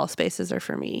that not all spaces are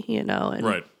for me, And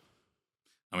right.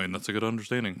 I mean, that's a good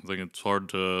understanding. I think it's hard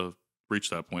to reach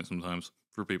that point sometimes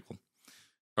for people.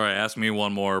 All right, ask me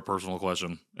one more personal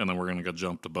question, and then we're going to go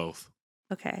jump to both.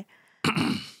 Okay.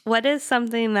 What is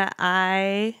something that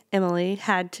I, Emily,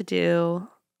 had to do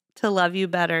to love you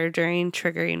better during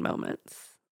triggering moments?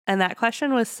 And that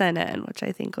question was sent in, which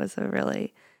I think was a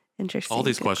really interesting. All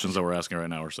these questions that we're asking right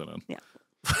now are sent in. Yeah.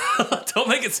 Don't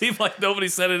make it seem like nobody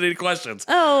sent in any questions.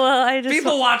 Oh, well,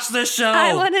 people watch this show.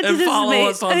 I wanted to follow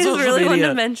us on social really media. wanted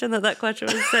to mention that question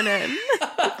was sent in.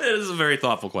 It is a very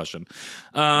thoughtful question.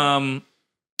 I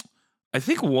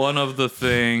think one of the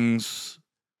things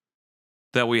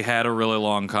that we had a really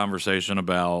long conversation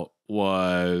about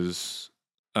was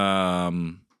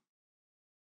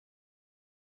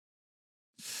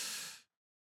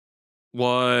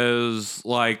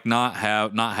like not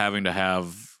having to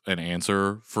have an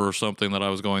answer for something that I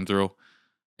was going through.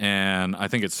 And I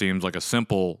think it seems like a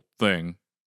simple thing,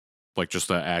 like just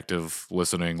the active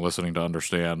listening to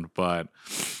understand. But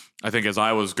I think as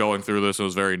I was going through this, it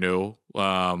was very new.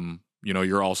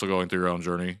 You're also going through your own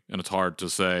journey, and it's hard to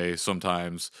say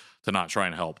sometimes to not try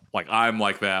and help. Like, I'm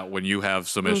like that when you have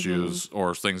some issues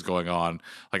or things going on.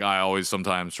 Like, I always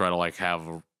sometimes try to like have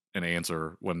an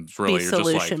answer when it's really you're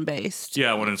solution just like, based.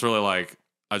 Yeah, when it's really like,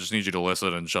 I just need you to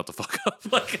listen and shut the fuck up.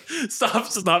 Like,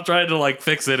 stop trying to like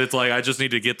fix it. It's like, I just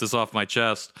need to get this off my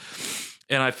chest.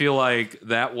 And I feel like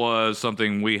that was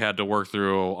something we had to work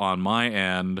through on my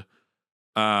end.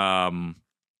 And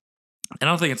I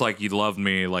don't think it's like you loved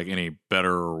me like any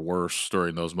better or worse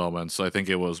during those moments. I think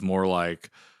it was more like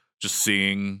just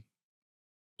seeing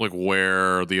like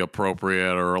where the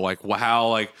appropriate or like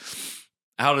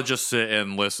how to just sit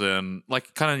and listen,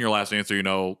 like kind of in your last answer,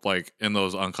 like in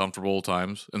those uncomfortable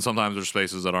times. And sometimes there's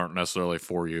spaces that aren't necessarily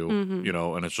for you,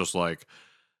 and it's just like,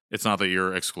 it's not that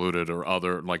you're excluded or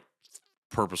other, like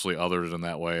purposely othered in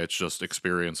that way. It's just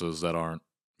experiences that aren't,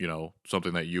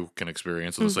 something that you can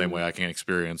experience in the same way I can't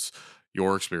experience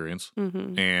your experience.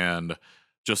 And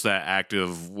just that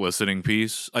active listening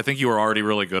piece. I think you were already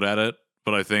really good at it,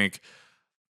 but I think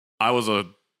I was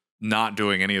not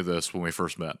doing any of this when we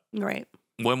first met. Right.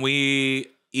 When we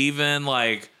even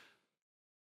like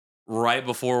right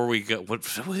before we got when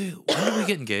did we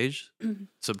get engaged?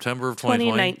 September of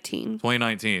 2019.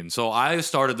 2019. So I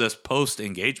started this post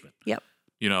engagement. Yep.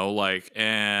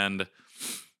 And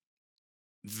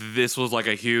this was like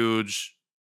a huge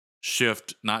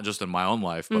shift, not just in my own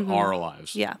life, but our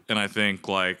lives. Yeah. And I think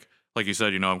like you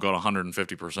said, I'm going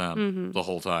 150% the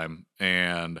whole time.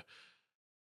 And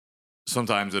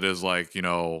sometimes it is like,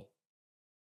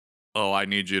 oh, I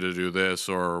need you to do this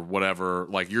or whatever.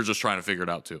 Like, you're just trying to figure it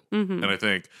out too. And I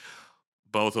think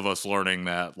both of us learning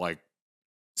that, like,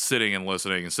 sitting and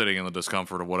listening and sitting in the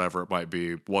discomfort of whatever it might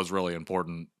be was really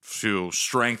important to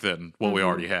strengthen what we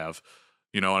already have.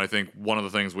 And I think one of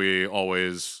the things we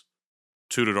always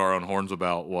tooted our own horns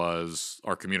about was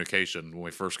our communication when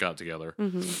we first got together.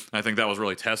 I think that was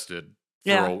really tested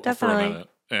for a minute.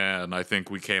 and I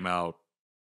think we came out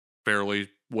fairly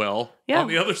well Yeah. on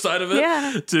the other side of it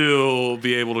Yeah. to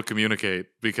be able to communicate,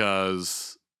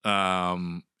 because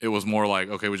it was more like,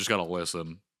 okay, we just got to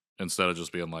listen instead of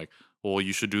just being like, well,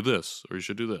 you should do this or you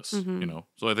should do this, Mhm. you know?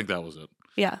 So I think that was it.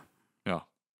 Yeah. Yeah.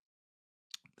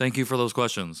 Thank you for those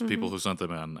questions, people who sent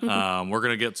them in. We're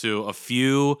going to get to a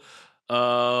few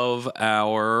of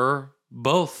our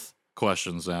both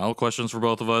questions now, questions for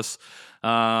both of us.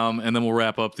 And then we'll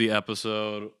wrap up the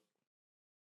episode.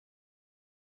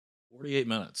 48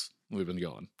 minutes we've been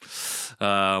going.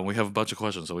 We have a bunch of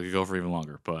questions, so we could go for even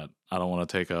longer, but I don't want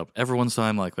to take up everyone's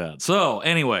time like that. So,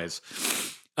 anyways,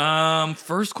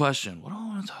 first question. What do I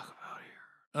want to talk about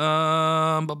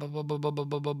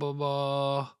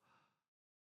here?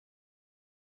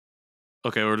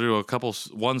 Okay, we'll do a couple,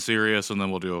 one serious, and then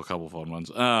we'll do a couple fun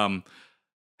ones.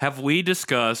 Have we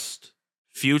discussed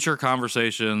future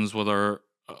conversations with our,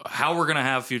 how we're going to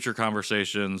have future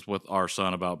conversations with our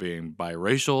son about being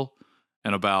biracial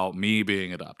and about me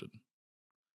being adopted?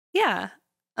 Yeah.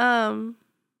 I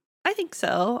think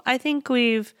so. I think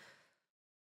we've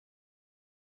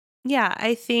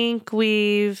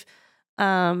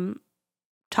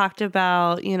talked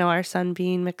about, our son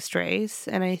being mixed race,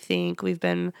 and I think we've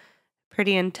been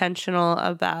pretty intentional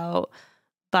about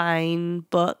buying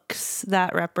books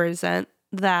that represent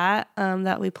that,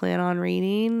 that we plan on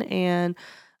reading, and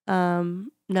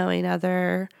knowing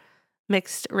other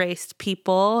mixed race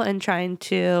people, and trying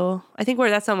to, I think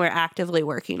that's something we're actively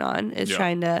working on, is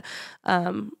trying to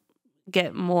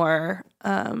get more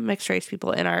mixed race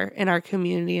people in our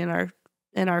community, in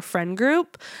our friend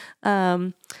group.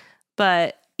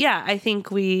 But yeah, I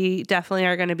think we definitely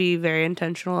are going to be very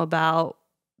intentional about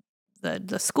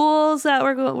the schools that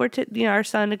our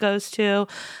son goes to.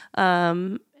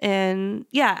 And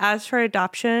yeah, as for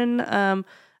adoption, I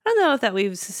don't know if that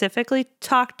we've specifically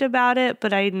talked about it,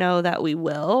 but I know that we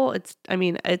will. It's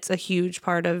a huge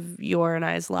part of your and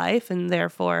I's life, and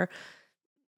therefore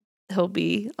he'll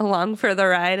be along for the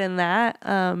ride in that.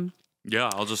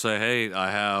 Yeah, I'll just say, hey, I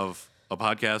have a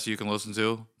podcast you can listen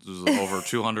to. There's over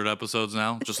 200 episodes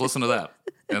now. Just listen to that,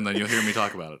 and then you'll hear me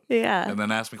talk about it. Yeah. And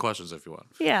then ask me questions if you want.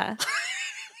 Yeah.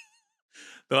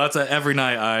 So that's every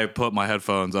night I put my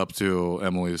headphones up to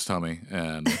Emily's tummy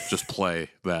and just play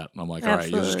that. And I'm like, all right,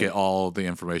 you just get all the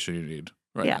information you need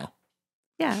now.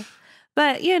 Yeah.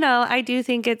 But, I do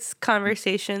think it's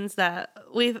conversations that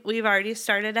we've already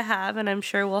started to have, and I'm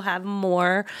sure we'll have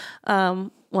more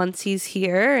once he's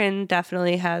here, and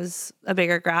definitely has a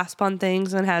bigger grasp on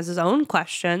things and has his own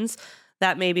questions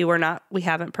that maybe we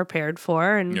haven't prepared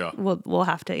for, and we'll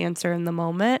have to answer in the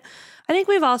moment. I think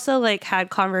we've also had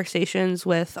conversations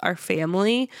with our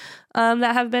family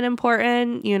that have been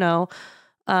important,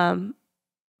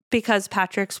 because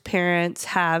Patrick's parents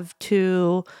have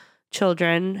two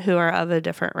children who are of a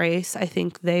different race. I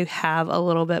think they have a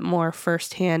little bit more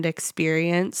firsthand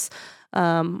experience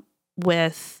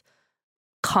with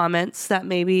comments that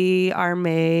maybe are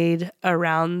made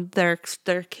around their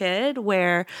kid,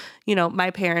 where,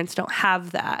 my parents don't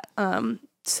have that.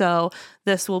 So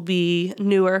this will be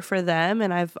newer for them.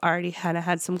 And I've already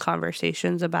had some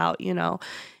conversations about,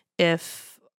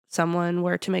 if someone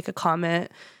were to make a comment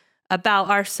about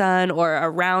our son or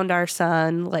around our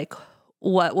son,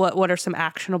 what are some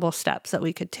actionable steps that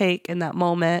we could take in that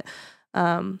moment?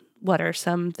 What are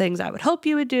some things I would hope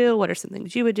you would do? What are some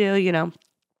things you would do?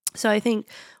 So I think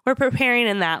we're preparing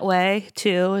in that way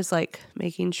too, is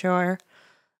making sure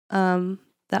that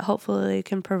hopefully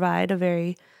can provide a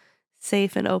very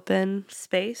safe and open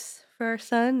space for our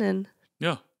son. And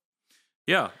yeah.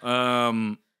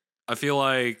 I feel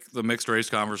like the mixed race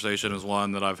conversation is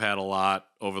one that I've had a lot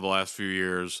over the last few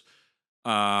years.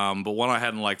 But one I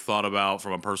hadn't thought about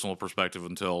from a personal perspective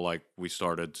until we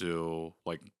started to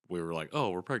we were oh,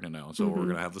 we're pregnant now, so we're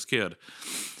gonna have this kid,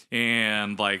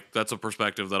 and that's a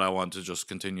perspective that I want to just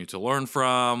continue to learn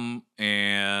from.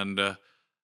 And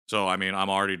so I'm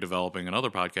already developing another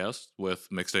podcast with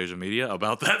Mixed Asian Media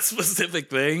about that specific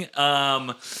thing.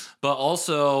 But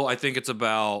also I think it's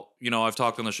about, I've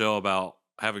talked on the show about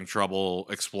having trouble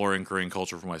exploring Korean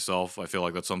culture for myself. I feel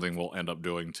like that's something we'll end up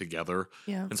doing together.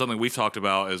 Yeah. And something we've talked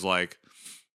about is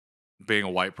being a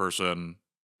white person,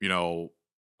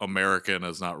 American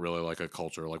is not really a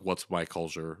culture. What's my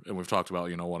culture? And we've talked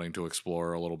about, wanting to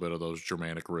explore a little bit of those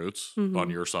Germanic roots on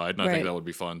your side. And I think that would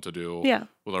be fun to do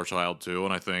with our child too.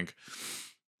 And I think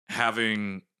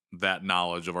having that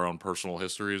knowledge of our own personal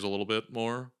histories a little bit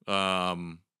more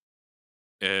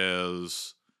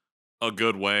is a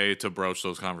good way to broach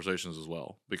those conversations as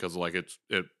well, because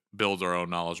it builds our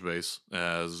own knowledge base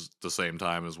as the same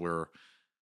time as we're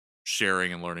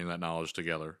sharing and learning that knowledge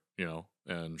together,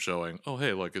 and showing, oh,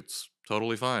 hey, like it's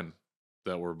totally fine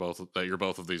that you're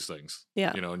both of these things.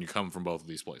 Yeah. And you come from both of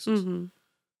these places. Mm-hmm.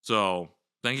 So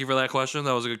thank you for that question.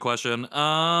 That was a good question.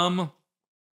 All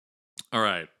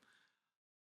right.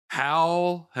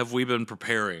 How have we been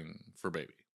preparing for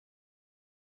baby?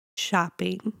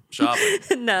 Shopping.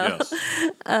 No.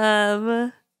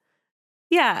 Yes.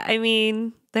 Yeah, I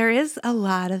mean, there is a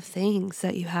lot of things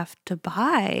that you have to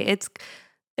buy.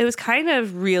 It was kind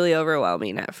of really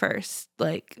overwhelming at first,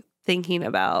 like thinking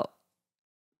about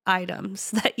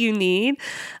items that you need.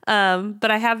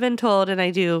 But I have been told, and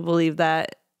I do believe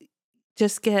that,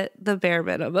 just get the bare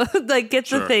minimum, like get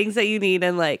the things that you need.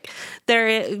 And like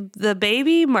the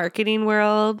baby marketing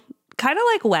world, kind of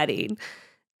like wedding,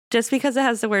 just because it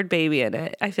has the word baby in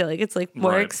it, I feel like it's like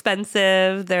more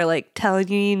expensive. They're like telling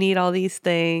you need all these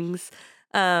things.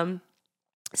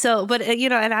 So, but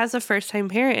and as a first time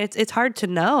parent, it's hard to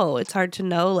know. It's hard to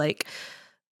know, like,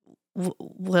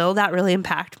 will that really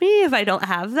impact me if I don't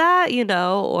have that,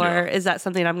 or is that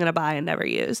something I'm going to buy and never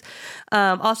use?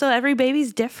 Also, every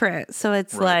baby's different. So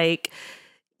it's like,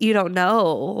 you don't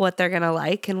know what they're going to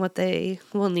like and what they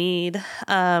will need.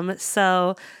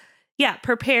 So yeah,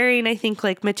 preparing, I think,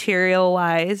 like material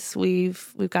wise,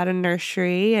 we've got a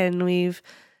nursery and we've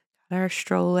got our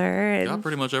stroller and got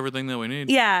pretty much everything that we need.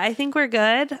 Yeah, I think we're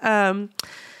good. And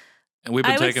we've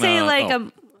been taking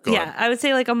I would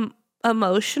say like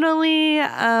emotionally,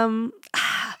 I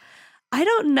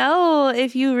don't know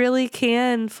if you really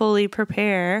can fully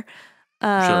prepare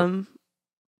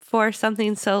for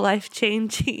something so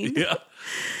life-changing. Yeah.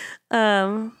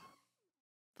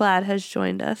 Vlad has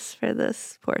joined us for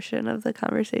this portion of the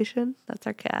conversation. That's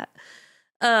our cat.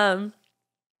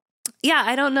 Yeah,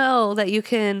 I don't know that you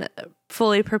can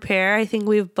fully prepare. I think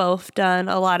we've both done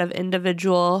a lot of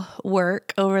individual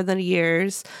work over the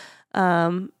years.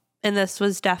 And this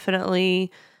was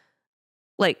definitely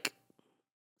like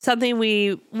something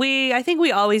I think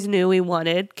we always knew we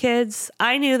wanted kids.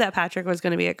 I knew that Patrick was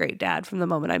going to be a great dad from the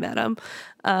moment I met him.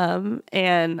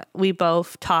 And we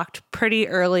both talked pretty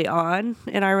early on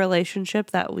in our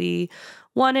relationship that we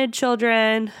wanted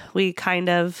children. We kind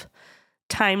of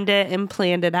timed it and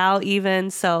planned it out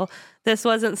even. So this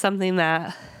wasn't something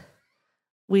that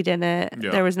we didn't,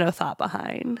 there was no thought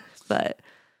behind, but.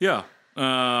 Yeah.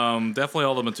 Definitely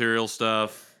all the material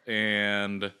stuff,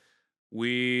 and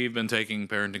we've been taking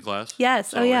parenting class.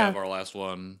 Yes. So we have our last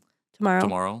one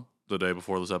tomorrow, the day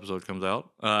before this episode comes out.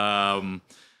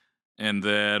 And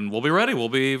then we'll be ready. We'll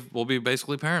be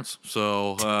basically parents.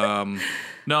 So,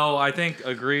 no, I think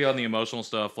agree on the emotional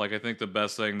stuff. Like, I think the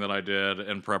best thing that I did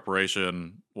in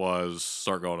preparation was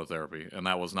start going to therapy, and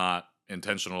that was not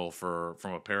intentional from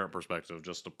a parent perspective,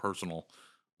 just a personal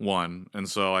one. And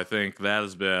so I think that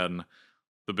has been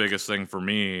the biggest thing for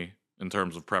me in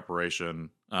terms of preparation.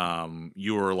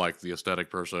 You were like the aesthetic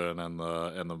person and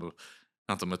the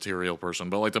not the material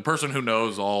person, but like the person who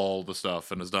knows all the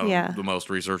stuff and has done the most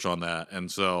research on that.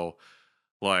 And so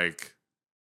like,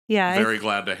 very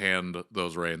glad to hand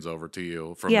those reins over to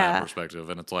you from that perspective.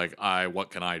 And it's like, what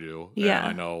can I do? Yeah. And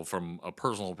I know from a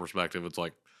personal perspective, it's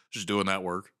like just doing that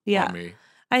work on me.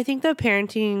 I think the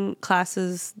parenting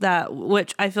classes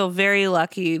which I feel very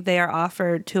lucky, they are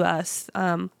offered to us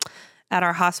at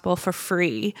our hospital for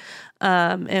free,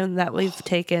 and that we've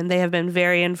taken. They have been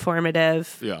very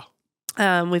informative. Yeah.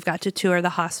 We've got to tour the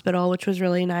hospital, which was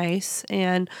really nice,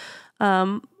 and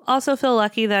also feel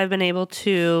lucky that I've been able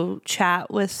to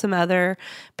chat with some other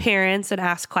parents and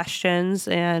ask questions,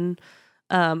 and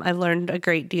I've learned a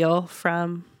great deal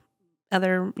from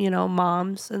other,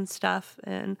 moms and stuff,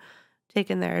 and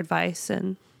taken their advice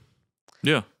and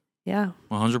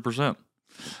 100%.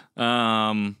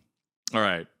 All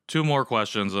right, 2 more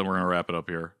questions, then we're gonna wrap it up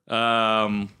here.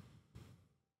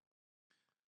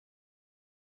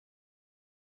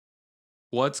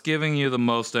 What's giving you the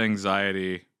most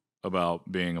anxiety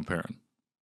about being a parent?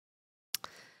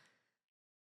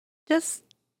 Just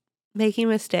making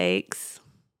mistakes,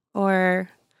 or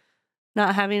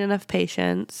not having enough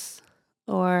patience,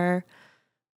 or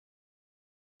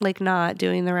like not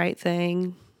doing the right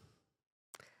thing.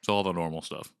 It's all the normal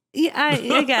stuff. Yeah,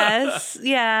 I guess.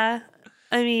 Yeah.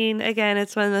 I mean, again,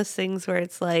 it's one of those things where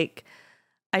it's like,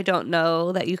 I don't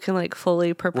know that you can like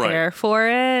fully prepare for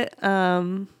it.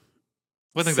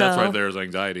 I think that's right there is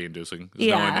anxiety inducing.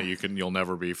 Knowing that you'll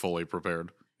never be fully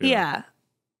prepared. Yeah.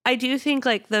 I do think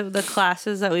like the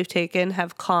classes that we've taken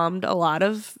have calmed a lot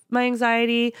of my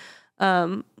anxiety.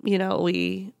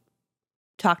 We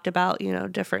talked about,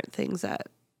 different things that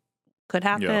could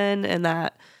happen, and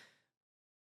that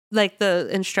like the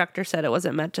instructor said, it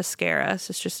wasn't meant to scare us.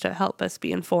 It's just to help us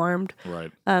be informed.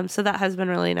 Right. So that has been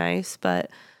really nice. But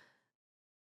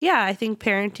yeah, I think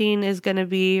parenting is going to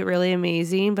be really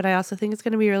amazing, but I also think it's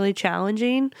going to be really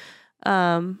challenging.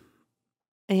 Um,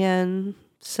 and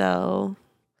so,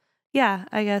 yeah,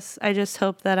 I guess I just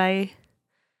hope that I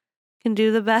can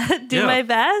do the best, do my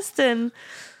best, and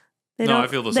I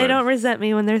feel the same. They don't resent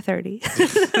me when they're 30.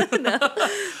 No.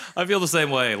 I feel the same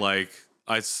way. Like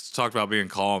talked about being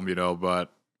calm,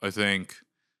 but I think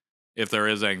if there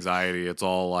is anxiety, it's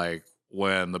all like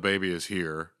when the baby is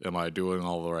here, am I doing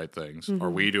all the right things? Mm-hmm. Are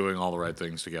we doing all the right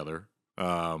things together?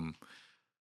 They're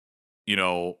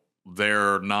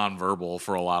nonverbal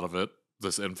for a lot of it,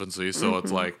 this infancy. So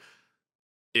it's like,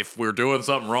 if we're doing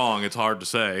something wrong, it's hard to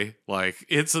say. Like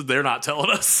they're not telling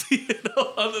us,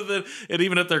 other than, and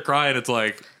even if they're crying, it's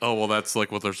like, oh, well, that's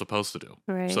like what they're supposed to do.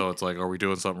 Right. So it's like, are we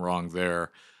doing something wrong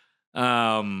there?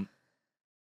 And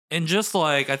just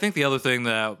like, I think the other thing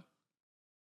that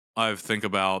I think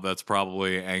about that's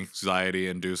probably anxiety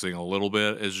inducing a little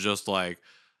bit is just like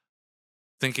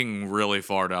thinking really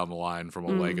far down the line from a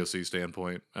legacy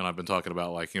standpoint. And I've been talking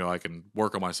about like, I can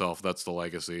work on myself. That's the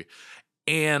legacy.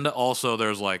 And also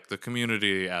there's like the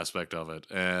community aspect of it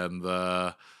and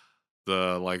the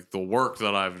like the work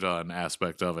that I've done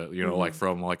aspect of it, like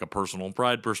from like a personal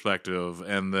pride perspective.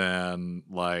 And then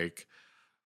like,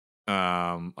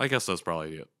 I guess that's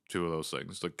probably it. Two of those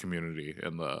things, the community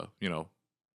and the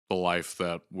life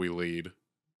that we lead.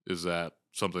 Is that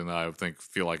something that I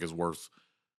feel like is worth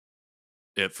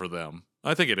it for them?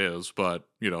 I think it is, but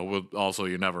also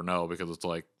you never know because it's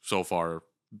like so far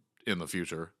in the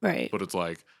future, right? But it's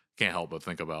like can't help but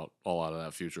think about a lot of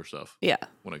that future stuff. Yeah,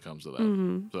 when it comes to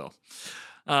that. So,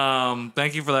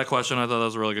 thank you for that question. I thought that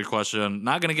was a really good question.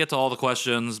 Not going to get to all the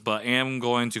questions, but am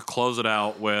going to close it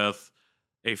out with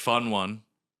a fun one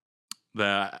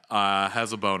that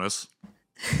has a bonus.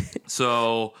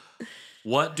 So,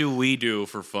 what do we do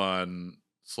for fun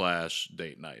 /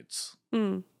 date nights?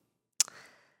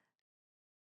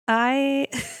 I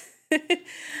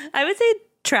would say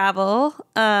travel.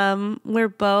 We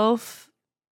both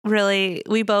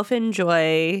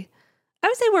enjoy. I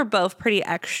would say we're both pretty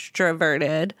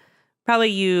extroverted. Probably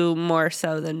you more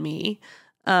so than me.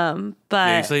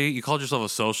 But you say you called yourself a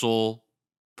social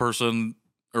person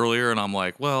earlier, and I'm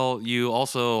like, well, you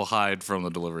also hide from the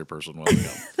delivery person when we go.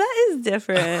 That is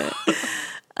different.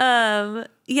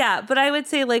 Yeah, but I would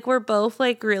say like we're both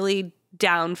like really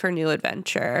down for new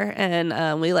adventure,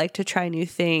 and we like to try new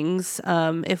things.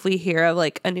 If we hear of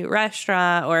like a new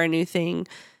restaurant or a new thing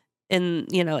in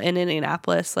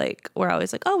Indianapolis, like we're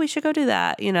always like, oh, we should go do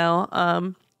that. We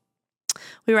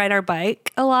ride our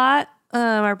bikes a lot,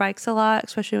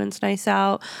 especially when it's nice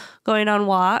out, going on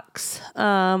walks.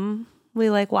 We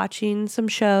like watching some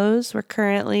shows. We're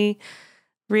currently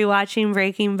rewatching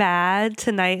Breaking Bad.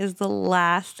 Tonight is the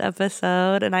last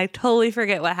episode, and I totally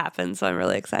forget what happened, so I'm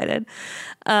really excited.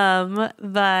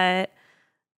 But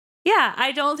yeah,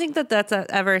 I don't think that that's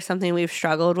ever something we've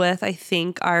struggled with. I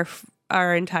think our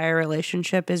entire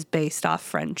relationship is based off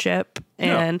friendship,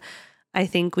 and I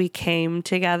think we came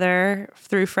together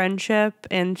through friendship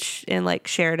and like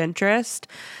shared interest.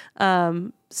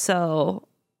 So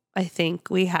I think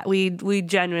we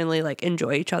genuinely like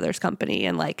enjoy each other's company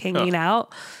and like hanging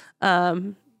out.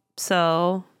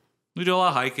 So we do a lot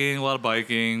of hiking, a lot of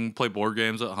biking, play board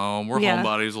games at home. We're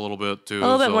homebodies a little bit too. A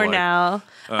little bit more now.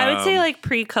 I would say like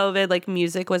pre-COVID, like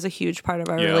music was a huge part of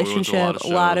our relationship. A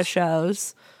lot of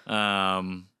shows.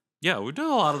 Yeah, we do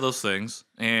a lot of those things.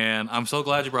 And I'm so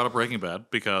glad you brought up Breaking Bad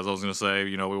because I was going to say,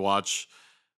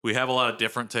 we have a lot of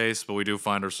different tastes, but we do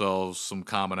find ourselves some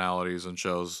commonalities in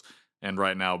shows. And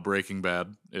right now, Breaking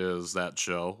Bad is that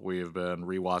show. We have been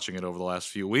rewatching it over the last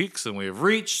few weeks, and we have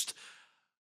reached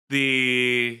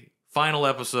the final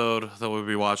episode that we'll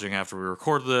be watching after we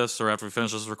record this or after we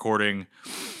finish this recording.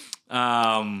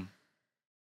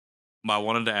 I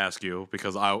wanted to ask you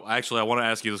because I want to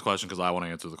ask you this question because I want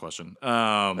to answer the question.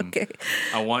 Okay.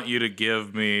 I want you to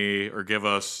give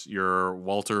us your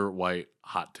Walter White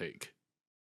hot take.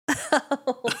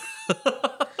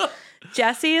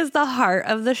 Jesse is the heart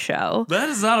of the show. That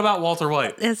is not about Walter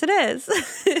White. Yes, it is.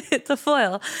 It's a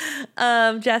foil.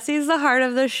 Jesse's the heart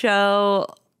of the show.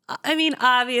 I mean,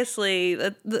 obviously,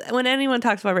 when anyone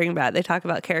talks about Breaking Bad, they talk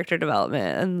about character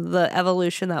development, and the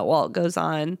evolution that Walt goes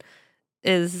on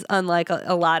is unlike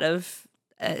a lot of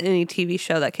any TV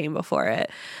show that came before it.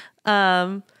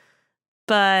 But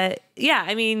yeah,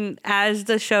 I mean, as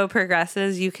the show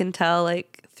progresses, you can tell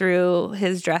like through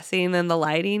his dressing and the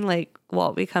lighting, like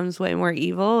Walt becomes way more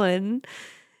evil, and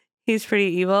he's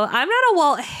pretty evil. I'm not a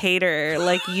Walt hater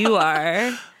like you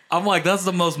are. I'm like, that's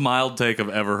the most mild take I've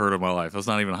ever heard in my life. That's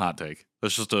not even a hot take.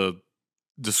 That's just a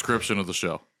description of the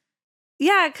show.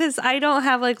 Yeah, because I don't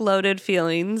have like loaded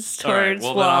feelings towards.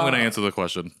 All right, well, then I'm going to answer the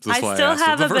question. I still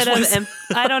have a bit of.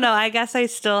 I don't know. I guess I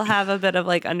still have a bit of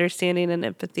like understanding and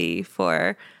empathy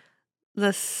for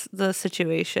the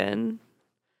situation.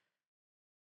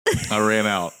 I ran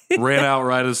out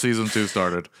right as season 2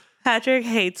 started. Patrick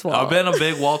hates Walt. I've been a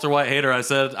big Walter White hater. I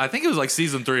think it was like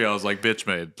season 3. I was like bitch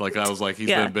made. Like I was like he's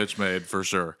been bitch made for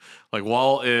sure. Like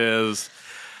Walt is.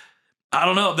 I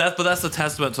don't know. But that's a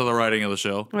testament to the writing of the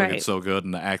show. Like Right. It's so good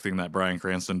and the acting that Bryan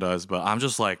Cranston does. But I'm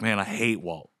just like, man, I hate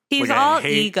Walt. He's like, all I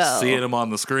hate ego. seeing him on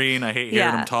the screen. I hate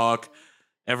hearing him talk.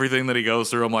 Everything that he goes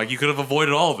through, I'm like, you could have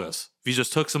avoided all of this if he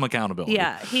just took some accountability.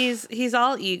 Yeah, he's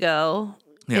all ego,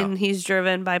 and he's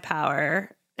driven by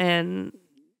power,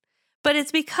 but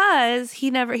it's because he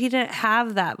didn't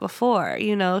have that before.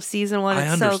 Season 1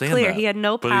 is so clear. That, he had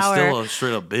no power. But he's still a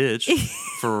straight up bitch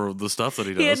for the stuff that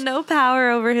he does. He had no power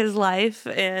over his life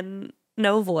and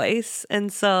no voice,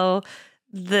 and so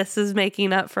this is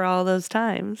making up for all those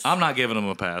times. I'm not giving him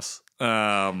a pass.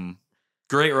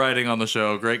 Great writing on the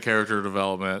show. Great character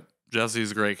development.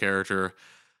 Jesse's a great character.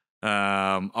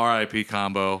 R.I.P.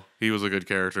 Combo. He was a good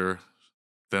character.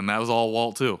 Then that was all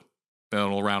Walt too, in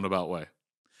a roundabout way.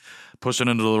 Pushing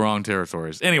into the wrong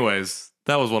territories. Anyways,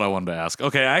 that was what I wanted to ask.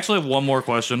 Okay, I actually have one more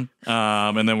question,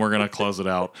 and then we're going to close it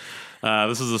out.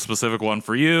 This is a specific one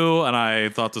for you, and I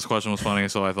thought this question was funny,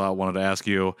 so I wanted to ask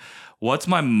you, what's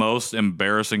my most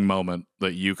embarrassing moment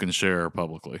that you can share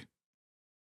publicly?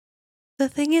 The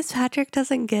thing is, Patrick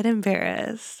doesn't get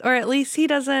embarrassed, or at least he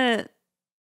doesn't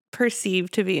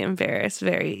perceive to be embarrassed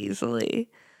very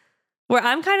easily. Where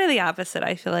I'm kind of the opposite.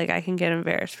 I feel like I can get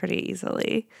embarrassed pretty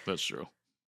easily. That's true.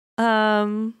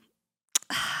 I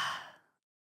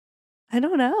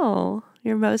don't know.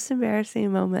 Your most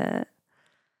embarrassing moment.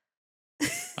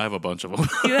 I have a bunch of them.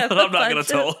 You have I'm not going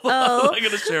to tell. I'm not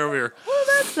going to share them here. Well,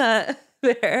 that's not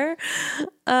fair.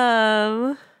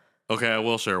 Okay, I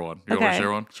will share one. You want me to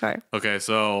share one? Sure. Okay,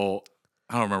 so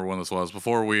I don't remember when this was.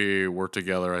 Before we were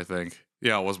together, I think.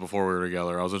 Yeah, it was before we were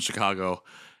together. I was in Chicago,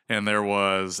 and it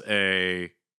was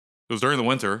during the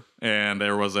winter, and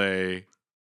there was a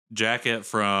jacket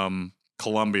from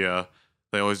Columbia.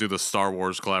 They always do the Star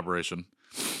Wars collaboration.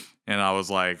 And I was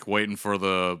like waiting for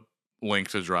the link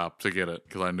to drop to get it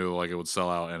because I knew like it would sell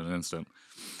out in an instant.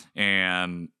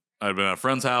 And I'd been at a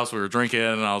friend's house. We were drinking,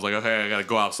 and I was like, okay, I got to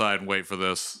go outside and wait for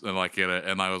this and like get it.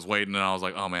 And I was waiting, and I was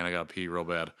like, oh man, I got to pee real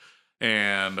bad.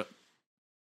 And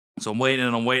so I'm waiting,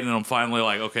 and I'm finally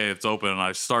like, okay, it's open. And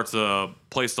I start to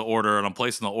place the order, and I'm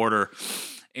placing the order.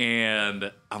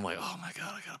 And I'm like, oh my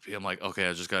God, I got to pee. I'm like, okay,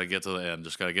 I just got to get to the end.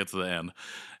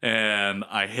 And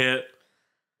I hit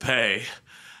pay,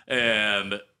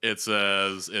 and it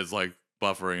says, it's like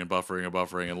buffering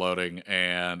and loading.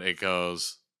 And it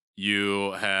goes,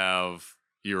 you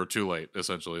were too late,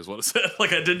 essentially, is what it said.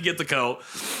 Like, I didn't get the coat,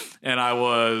 and I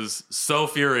was so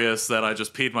furious that I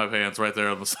just peed my pants right there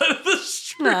on the side of the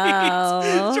street,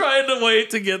 trying to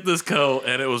wait to get this coat,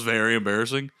 and it was very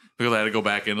embarrassing because I had to go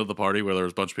back into the party where there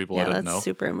was a bunch of people I didn't know. That's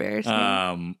super embarrassing.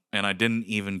 And I didn't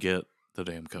even get the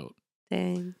damn coat.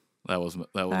 Dang. That was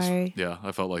Sorry. Yeah,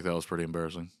 I felt like that was pretty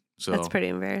embarrassing. So that's pretty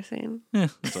embarrassing. Yeah,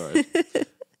 it's all right.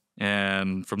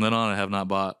 And from then on, I have not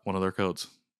bought one of their coats,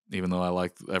 even though I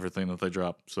like everything that they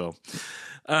drop. So,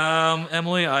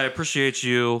 Emily, I appreciate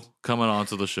you coming on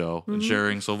to the show and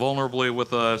sharing so vulnerably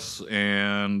with us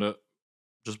and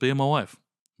just being my wife,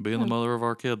 being the mother of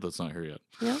our kid that's not here yet.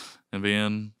 Yeah. And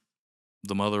being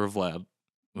the mother of Vlad,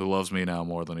 who loves me now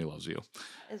more than he loves you.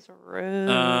 It's rude.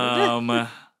 I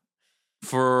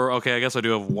guess I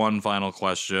do have one final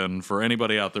question for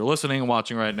anybody out there listening and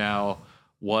watching right now.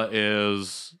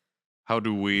 How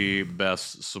do we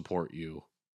best support you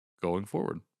going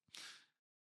forward?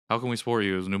 How can we support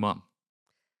you as a new mom?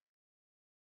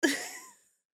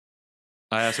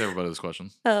 I ask everybody this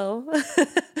question. Oh.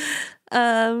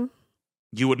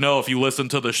 You would know if you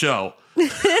listened to the show.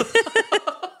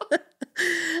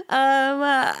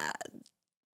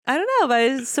 I don't know,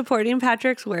 by supporting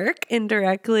Patrick's work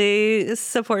indirectly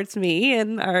supports me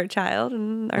and our child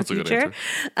and our future.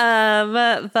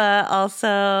 But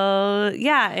also,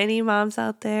 any moms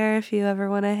out there, if you ever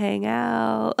want to hang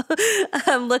out,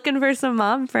 I'm looking for some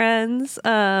mom friends,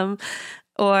 or,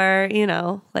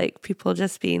 like people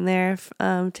just being there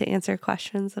to answer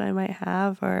questions that I might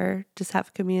have or just have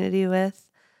a community with.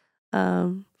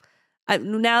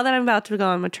 Now that I'm about to go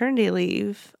on maternity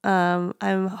leave,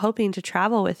 I'm hoping to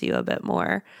travel with you a bit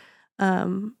more,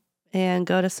 and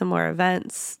go to some more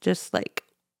events. Just like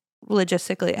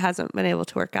logistically, it hasn't been able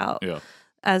to work out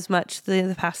as much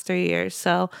the past 3 years.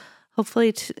 So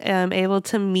hopefully I'm able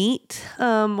to meet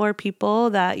more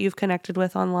people that you've connected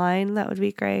with online. That would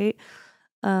be great.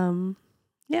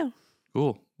 Yeah.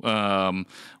 Cool. Well,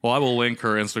 I will link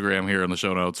her Instagram here in the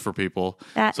show notes for people.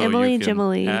 At Emily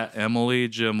Jimley. At Emily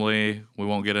Jimley. We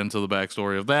won't get into the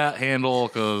backstory of that handle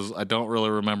because I don't really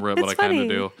remember it, but I kind of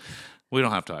do. We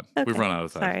don't have time. Okay. We've run out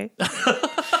of time. Sorry.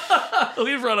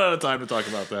 We've run out of time to talk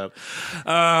about that.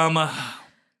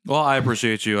 Well, I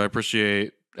appreciate you. I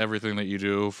appreciate everything that you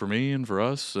do for me and for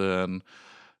us and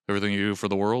everything you do for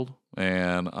the world.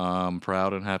 And I'm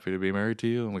proud and happy to be married to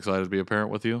you. I'm excited to be a parent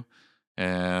with you.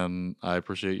 And I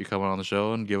appreciate you coming on the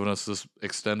show and giving us this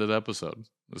extended episode,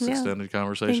 extended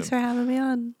conversation. Thanks for having me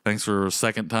on. Thanks for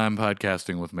second time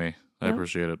podcasting with me. I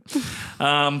appreciate it.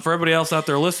 For everybody else out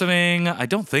there listening, I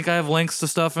don't think I have links to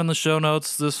stuff in the show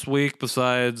notes this week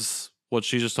besides what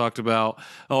she just talked about.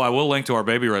 Oh, I will link to our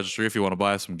baby registry if you want to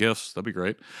buy us some gifts. That'd be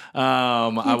great.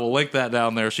 I will link that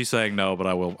down there. She's saying no, but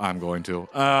I'm going to.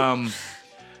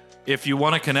 If you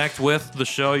want to connect with the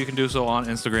show, you can do so on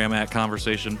Instagram at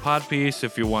Conversation Podpiece.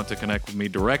 If you want to connect with me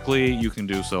directly, you can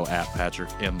do so at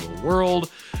Patrick in the World.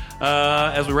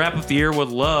 As we wrap up the year, would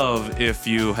love if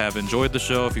you have enjoyed the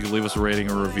show, if you could leave us a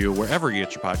rating or review wherever you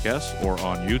get your podcasts or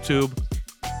on YouTube.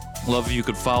 Love if you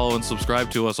could follow and subscribe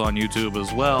to us on YouTube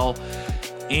as well.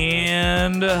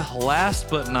 And last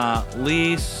but not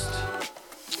least,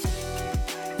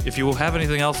 if you have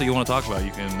anything else that you want to talk about, you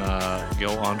can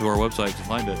go onto our website to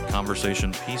find it,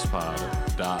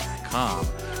 conversationpeacepod.com.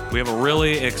 We have a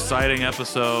really exciting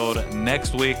episode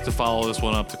next week to follow this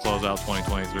one up to close out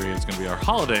 2023. It's going to be our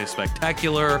holiday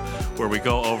spectacular where we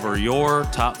go over your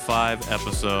top 5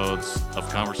 episodes of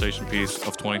Conversation Piece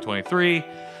of 2023.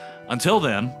 Until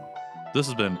then, this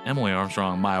has been Emily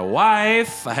Armstrong, my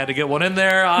wife. I had to get one in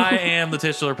there. I am the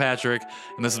titular Patrick,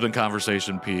 and this has been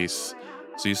Conversation Piece.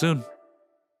 See you soon.